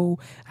life goal.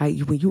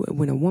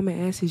 When a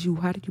woman asks you,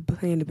 how do you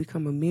plan to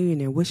become a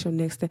millionaire? What's your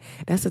next step?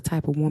 That's the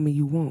type of woman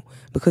you want.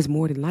 Because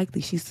more than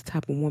likely, she's the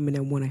type of woman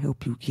that want to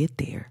help you get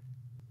there.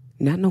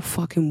 Not no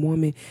fucking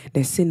woman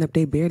that's sitting up,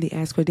 they barely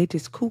ask her. They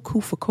just cuckoo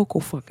for Cocoa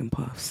fucking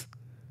Puffs.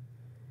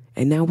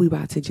 And now we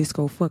about to just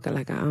go fuck it.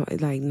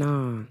 Like,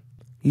 nah.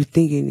 You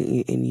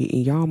thinking, and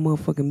y'all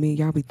motherfucking men,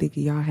 y'all be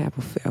thinking y'all have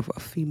a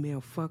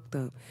female fucked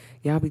up.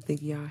 Y'all be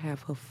thinking y'all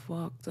have her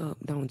fucked up,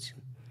 don't you?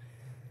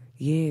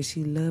 Yeah,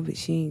 she love it.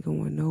 She ain't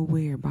going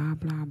nowhere. Blah,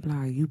 blah,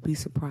 blah. You be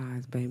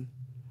surprised, baby.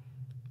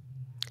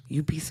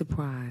 You be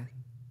surprised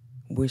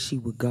where she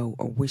would go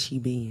or where she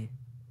been.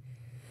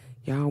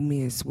 Y'all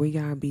men, swear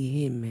y'all be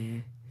hitting,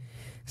 man.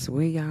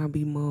 Swear y'all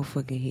be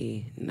motherfucking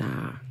hitting.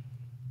 Nah.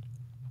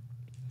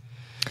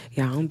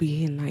 Y'all don't be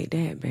hitting like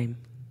that, baby.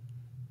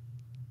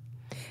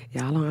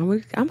 Y'all, I'm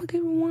gonna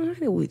give it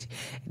 100 with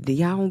you.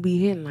 Y'all don't be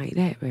hitting like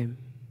that, baby.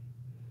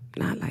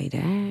 Not like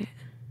that.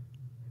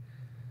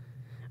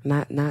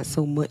 Not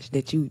so much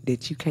that you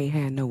can't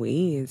have no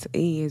ends.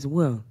 Ends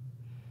well.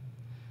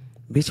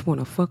 Bitch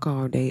wanna fuck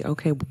all day.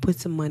 Okay, well put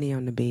some money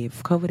on the bed.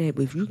 Cover that.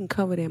 But if you can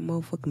cover that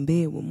motherfucking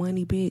bed with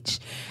money, bitch,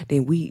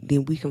 then we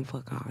can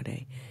fuck all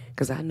day.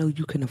 Cause I know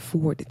you can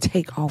afford to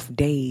take off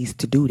days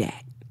to do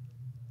that.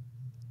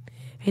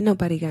 Ain't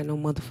nobody got no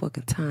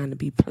motherfucking time to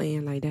be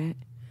playing like that.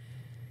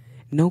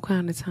 No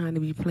kind of time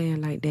to be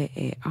playing like that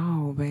at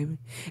all, baby.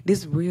 This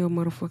is real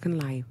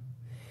motherfucking life.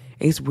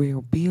 It's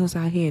real bills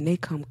out here and they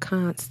come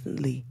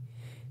constantly.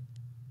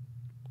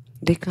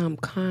 They come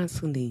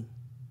constantly.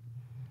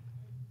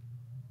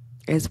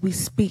 As we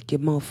speak, your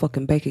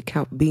motherfucking bank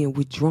account being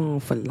withdrawn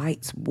for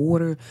lights,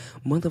 water,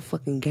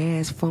 motherfucking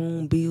gas,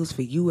 phone bills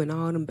for you and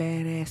all them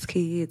badass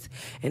kids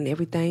and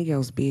everything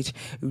else, bitch.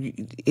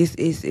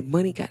 It's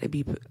money got to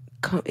be,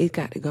 it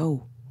got to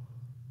go.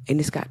 And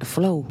it's got to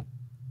flow.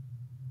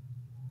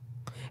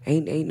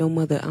 Ain't no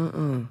mother,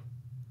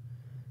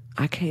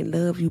 I can't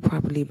love you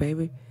properly,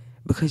 baby,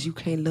 because you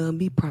can't love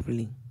me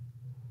properly.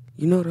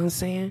 You know what I'm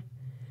saying?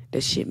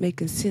 That shit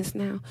making sense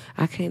now?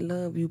 I can't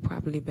love you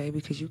properly, baby,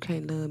 because you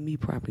can't love me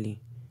properly.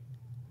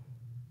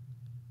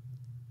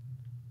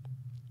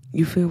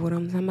 You feel what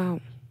I'm talking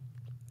about?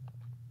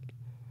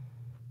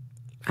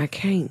 I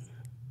can't.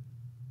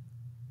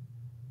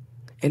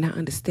 And I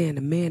understand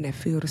the man that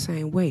feel the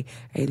same way.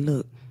 Hey,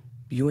 look,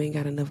 you ain't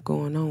got enough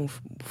going on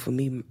for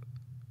me.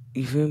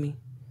 You feel me?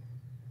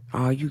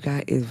 All you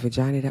got is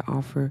vagina to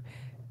offer.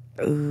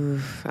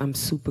 I'm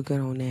super good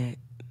on that.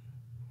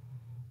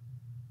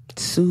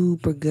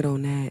 Super good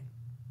on that.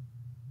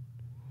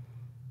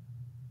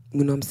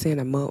 You know what I'm saying?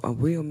 A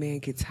real man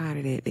get tired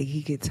of that.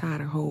 He get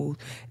tired of hoes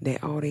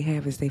that all they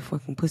have is they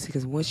fucking pussy.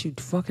 Because once you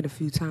fuck it a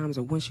few times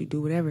or once you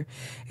do whatever,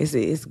 it's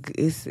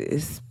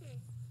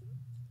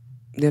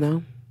you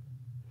know.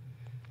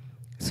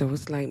 So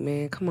it's like,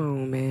 man, come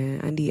on,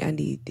 man. I need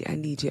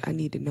you. I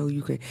need to know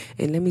you can.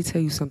 And let me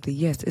tell you something.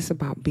 Yes, it's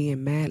about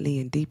being madly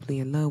and deeply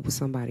in love with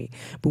somebody.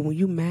 But when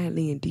you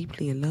madly and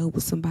deeply in love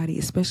with somebody,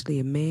 especially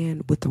a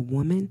man with a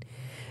woman,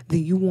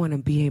 then you want to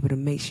be able to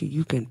make sure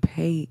you can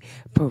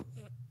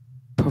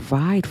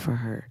provide for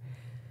her.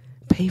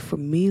 Pay for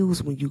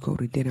meals when you go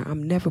to dinner.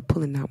 I'm never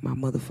pulling out my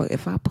motherfucker.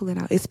 If I pull it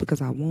out, it's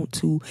because I want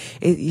to.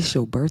 It's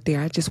your birthday.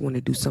 I just want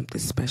to do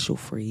something special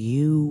for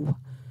you.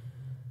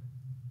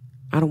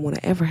 I don't want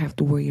to ever have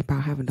to worry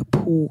about having to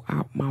pull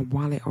out my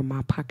wallet or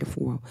my pocket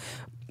for,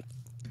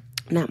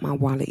 not my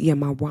wallet,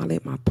 my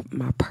wallet,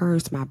 my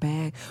purse, my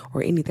bag,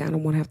 or anything. I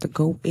don't want to have to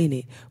go in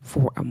it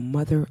for a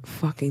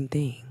motherfucking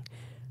thing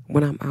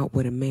when I'm out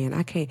with a man.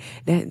 I can't,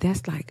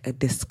 that's like a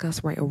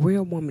disgust, right? A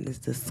real woman is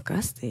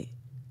disgusted.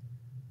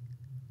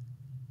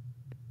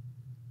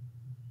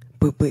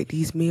 But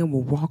these men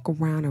will walk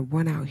around and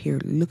run out here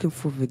looking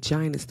for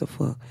vaginas to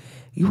fuck.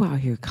 You out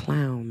here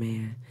clown,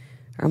 man.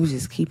 I was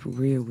just keep it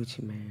real with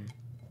you, man.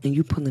 And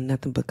you pulling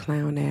nothing but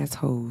clown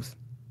assholes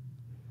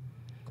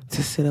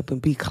to sit up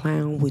and be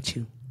clown with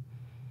you.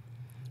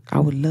 I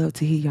would love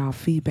to hear y'all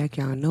feedback.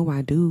 Y'all know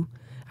I do.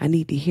 I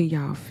need to hear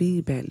y'all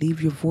feedback.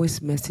 Leave your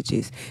voice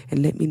messages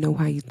and let me know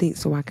how you think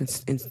so I can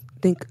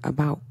think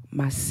about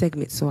my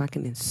segment so I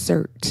can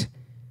insert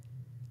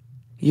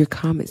your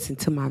comments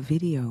into my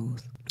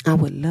videos. I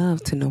would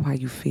love to know how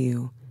you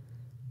feel.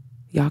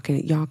 Y'all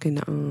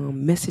can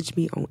message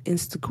me on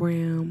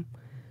Instagram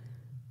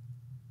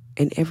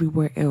and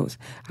everywhere else.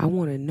 I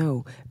want to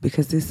know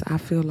because I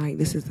feel like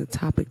this is a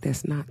topic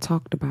that's not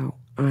talked about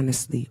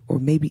honestly, or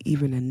maybe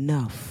even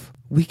enough.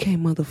 We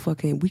can't love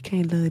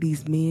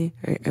these men,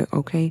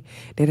 okay,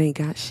 that ain't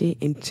got shit.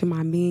 And to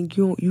my men,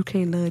 you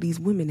can't love these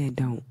women that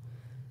don't.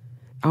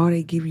 All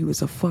they give you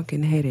is a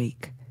fucking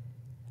headache.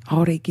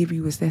 All they give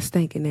you is that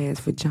stinking ass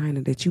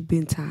vagina that you've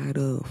been tired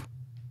of.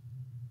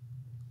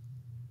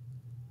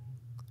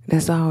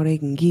 That's all they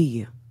can give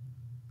you.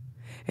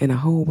 And a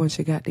whole bunch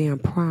of goddamn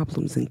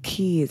problems and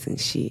kids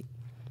and shit.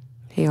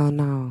 Hell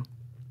no.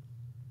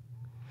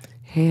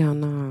 Hell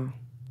no.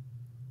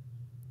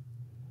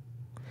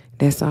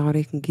 That's all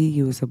they can give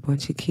you is a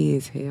bunch of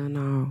kids. Hell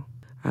no.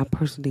 I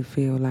personally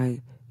feel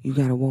like you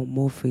gotta want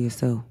more for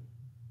yourself.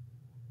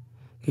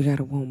 You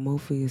gotta want more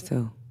for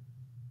yourself.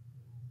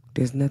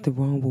 There's nothing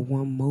wrong with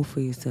wanting more for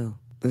yourself.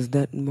 There's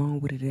nothing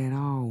wrong with it at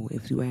all,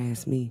 if you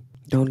ask me.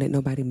 Don't let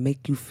nobody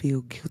make you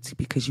feel guilty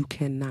because you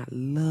cannot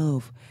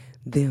love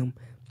them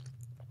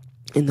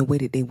in the way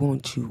that they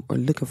want you or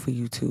looking for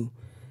you to.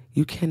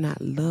 You cannot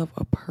love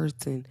a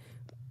person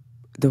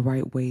the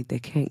right way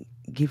that can't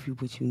give you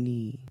what you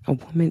need. A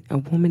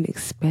woman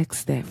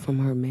expects that from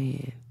her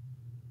man.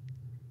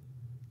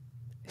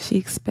 She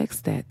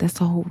expects that. That's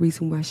the whole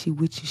reason why she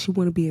with you. She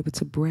want to be able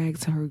to brag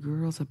to her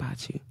girls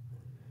about you.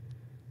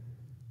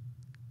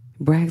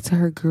 Brag to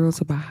her girls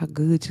about how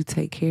good you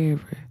take care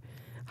of her.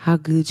 How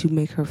good you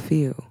make her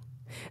feel.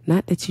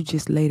 Not that you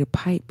just lay the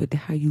pipe, but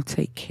how you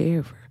take care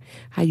of her.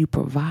 How you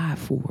provide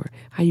for her.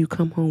 How you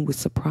come home with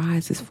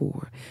surprises for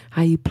her.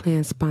 How you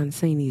plan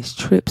spontaneous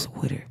trips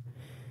with her.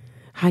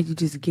 How you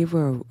just give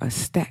her a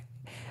stack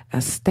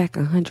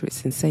of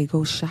hundreds and say,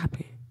 go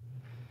shopping.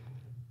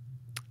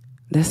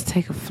 Let's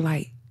take a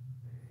flight.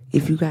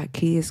 If you got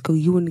kids,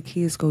 you and the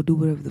kids go do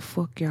whatever the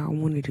fuck y'all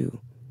want to do.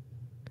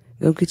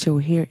 Go get your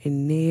hair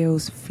and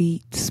nails,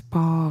 feet,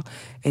 spa,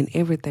 and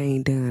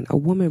everything done. A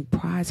woman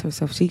prides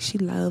herself. She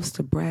loves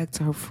to brag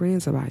to her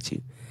friends about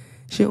you.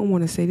 She don't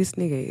want to say this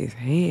nigga is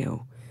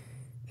hell.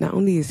 Not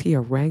only is he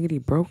a raggedy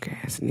broke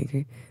ass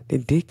nigga, the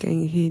dick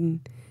ain't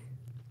hidden.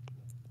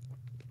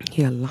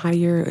 He a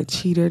liar, a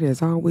cheater.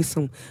 There's always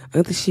some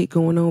other shit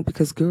going on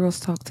because girls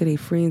talk to their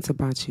friends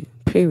about you.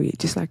 Period.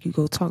 Just like you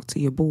go talk to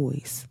your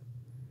boys.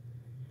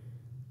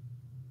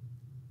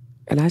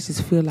 And I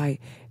just feel like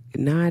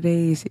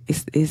nowadays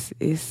it's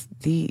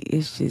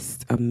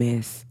just a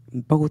mess.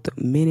 Both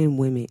men and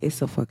women,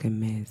 it's a fucking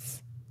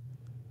mess.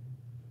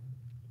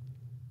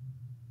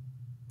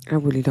 I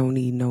really don't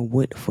even know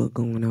what the fuck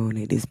going on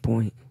at this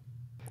point.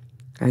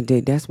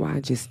 That's why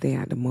I just stay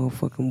out the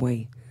motherfucking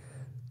way.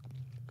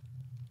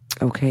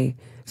 Okay?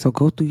 So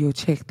go through your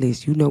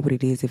checklist. You know what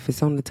it is. If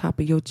it's on the top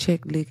of your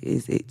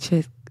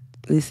checklist,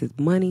 this is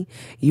money,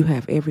 you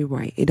have every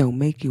right. It don't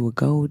make you a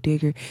gold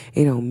digger.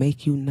 It don't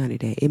make you none of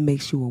that. It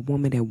makes you a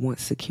woman that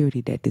wants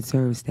security, that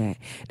deserves that.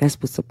 That's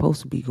what's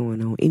supposed to be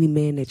going on. Any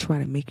man that try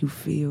to make you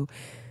feel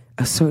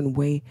a certain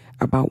way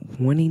about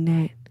wanting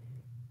that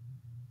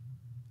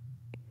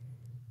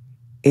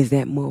is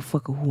that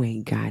motherfucker who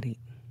ain't got it.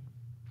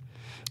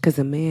 Because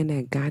a man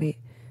that got it,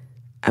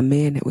 a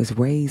man that was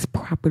raised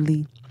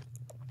properly,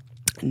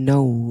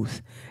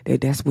 knows that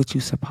that's what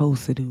you're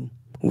supposed to do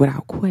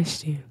without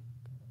question.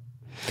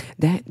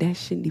 That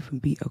shouldn't even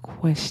be a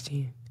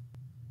question.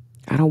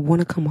 I don't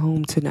want to come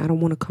home to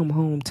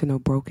no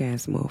broke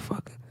ass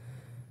motherfucker.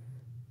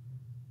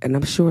 And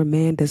I'm sure a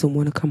man doesn't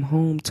want to come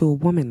home to a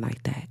woman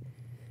like that.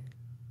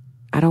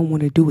 I don't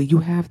want to do it. You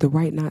have the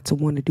right not to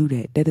want to do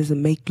that. That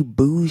doesn't make you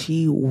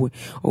bougie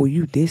or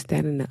you this,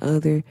 that, and the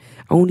other.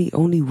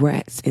 Only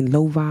rats and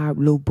low vibe,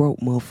 low broke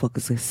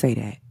motherfuckers can say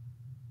that.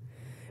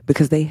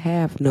 Because they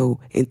have no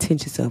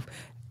intentions of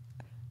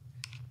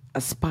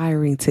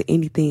aspiring to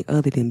anything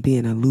other than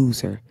being a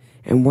loser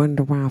and running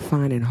around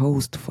finding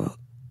hoes to fuck.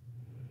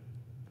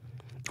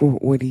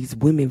 Or these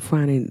women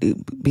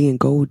being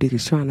gold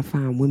diggers, trying to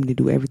find women to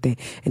do everything.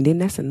 And then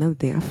that's another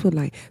thing. I feel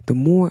like the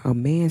more a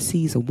man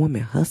sees a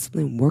woman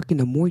hustling, working,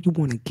 the more you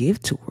want to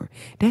give to her.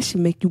 That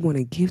should make you want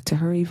to give to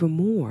her even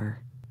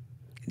more.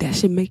 That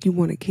should make you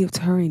want to give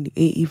to her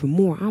even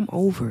more. I'm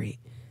over it.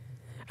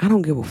 I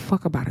don't give a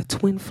fuck about a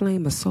twin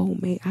flame, a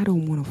soulmate. I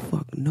don't want to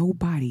fuck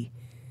nobody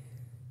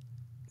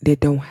that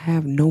don't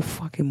have no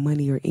fucking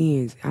money or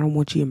ends. I don't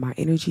want you in my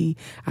energy.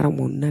 I don't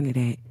want none of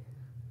that.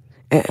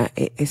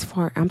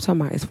 I'm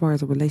talking about as far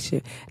as a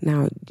relationship.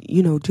 Now,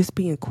 just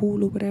being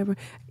cool or whatever.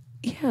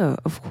 Yeah,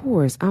 of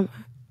course. I'm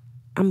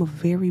a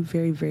very,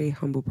 very, very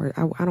humble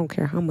person. I don't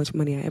care how much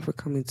money I ever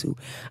come into.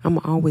 I'm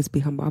always be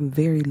humble. I'm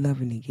very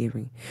loving and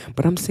giving.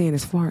 But I'm saying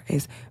as far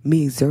as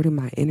me exerting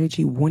my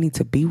energy, wanting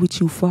to be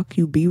with you, fuck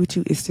you, be with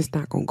you, it's just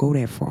not going to go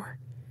that far.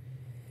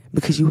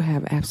 Because you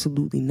have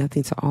absolutely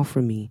nothing to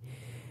offer me.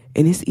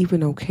 And it's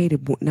even okay to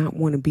not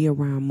want to be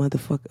around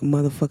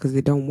motherfuckers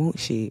that don't want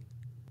shit.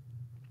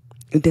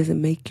 It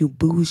doesn't make you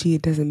bougie.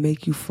 It doesn't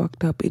make you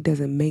fucked up. It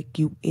doesn't make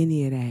you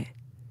any of that.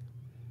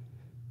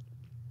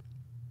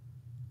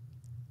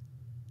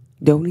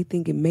 The only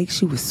thing it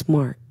makes you is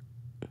smart.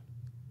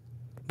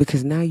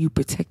 Because now you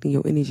protecting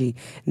your energy.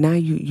 Now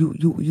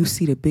you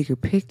see the bigger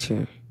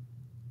picture.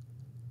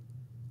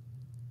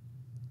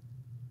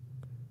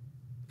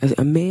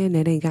 A man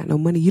that ain't got no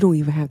money, you don't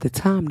even have the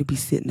time to be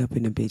sitting up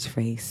in a bitch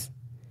face.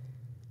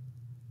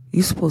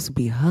 You're supposed to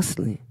be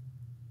hustling.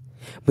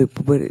 But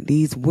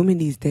these women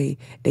these days,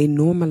 they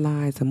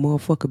normalize a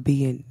motherfucker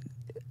being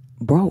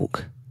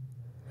broke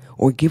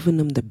or giving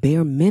them the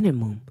bare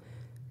minimum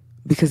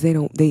because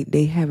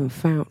they haven't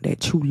found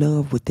that true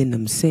love within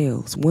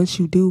themselves. Once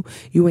you do,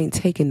 you ain't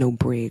taking no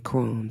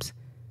breadcrumbs.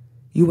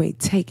 You ain't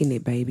taking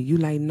it, baby. You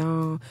like,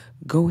 nah,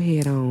 go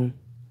ahead on.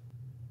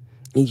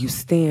 And you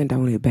stand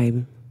on it,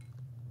 baby.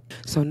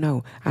 So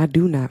no, I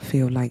do not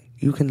feel like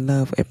you can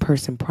love a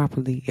person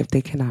properly if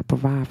they cannot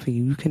provide for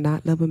you. You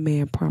cannot love a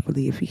man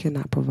properly if he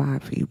cannot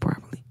provide for you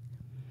properly.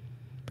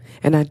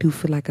 And I do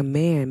feel like a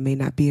man may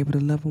not be able to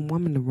love a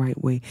woman the right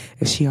way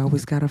if she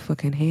always got her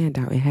fucking hand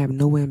out and have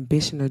no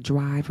ambition or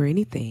drive or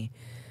anything.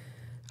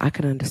 I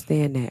can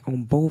understand that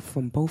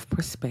from both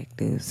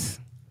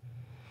perspectives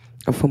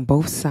or from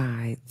both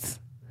sides.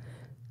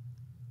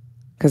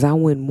 Because I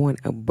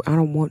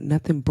don't want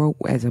nothing broke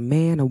as a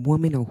man, a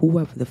woman, or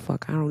whoever the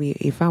fuck.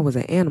 If I was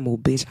an animal,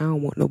 bitch, I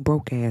don't want no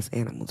broke ass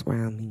animals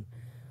around me.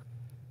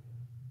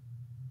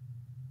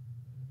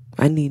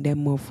 I need that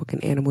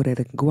motherfucking animal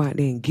that'll go out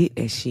there and get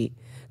that shit.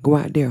 Go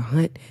out there,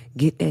 hunt,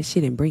 get that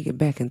shit, and bring it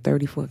back in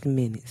 30 fucking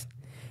minutes.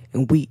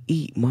 And we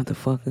eat,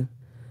 motherfucker.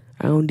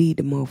 I don't need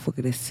the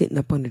motherfucker that's sitting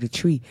up under the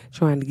tree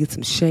trying to get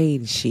some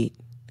shade and shit.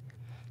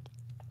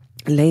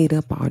 Laid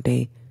up all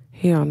day.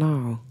 Hell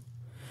no.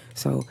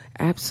 So,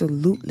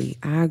 absolutely,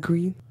 I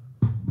agree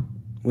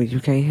when you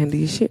can't handle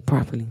your shit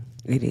properly.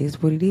 It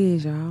is what it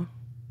is, y'all.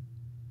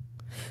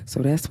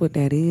 So that's what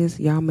that is.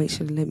 Y'all make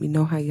sure to let me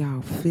know how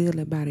y'all feel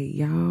about it,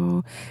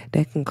 y'all.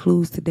 That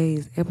concludes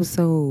today's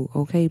episode.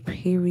 Okay,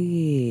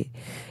 period.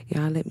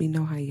 Y'all let me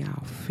know how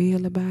y'all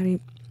feel about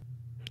it.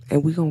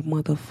 And we gonna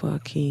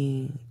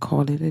motherfucking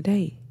call it a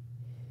day.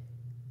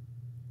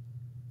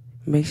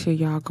 Make sure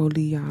y'all go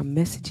leave y'all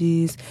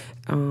messages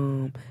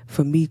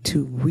for me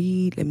to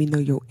read. Let me know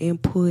your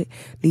input.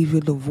 Leave your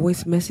little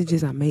voice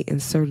messages. I may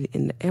insert it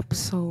in the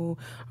episode.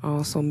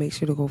 Also, make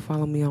sure to go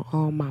follow me on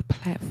all my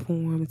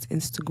platforms,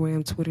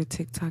 Instagram, Twitter,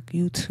 TikTok,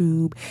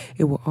 YouTube.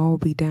 It will all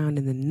be down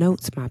in the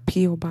notes. My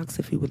P.O. box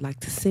if you would like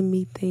to send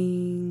me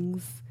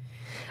things.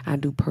 I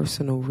do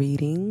personal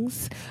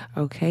readings.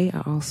 Okay.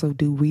 I also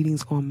do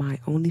readings on my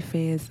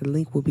OnlyFans. The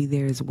link will be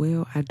there as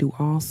well. I do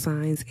all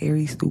signs,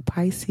 Aries through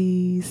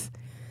Pisces.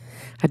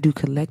 I do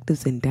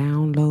collectives and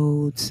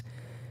downloads,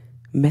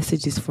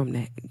 messages from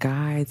the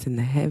guides and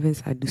the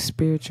heavens. I do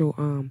spiritual,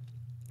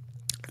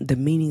 the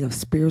meaning of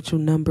spiritual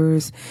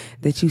numbers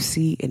that you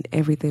see and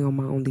everything on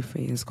my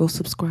OnlyFans. Go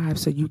subscribe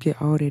so you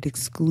get all that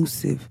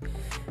exclusive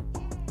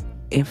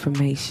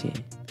information.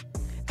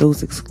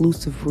 Those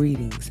exclusive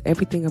readings,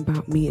 everything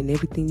about me and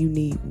everything you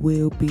need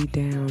will be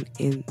down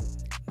in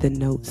the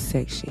notes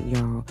section,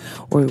 y'all.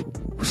 Or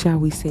shall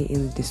we say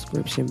in the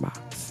description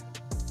box.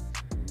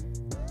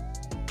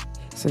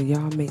 So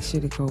y'all make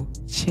sure to go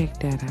check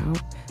that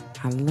out.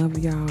 I love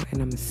y'all and I'm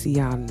going to see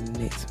y'all in the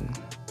next one.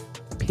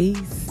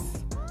 Peace.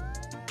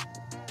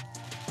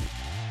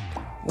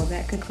 Well,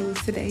 that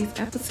concludes today's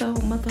episode,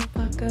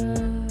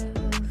 motherfuckers.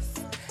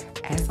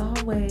 As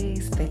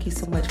always, thank you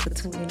so much for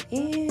tuning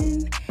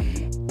in.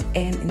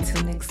 And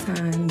until next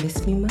time,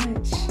 miss me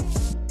much.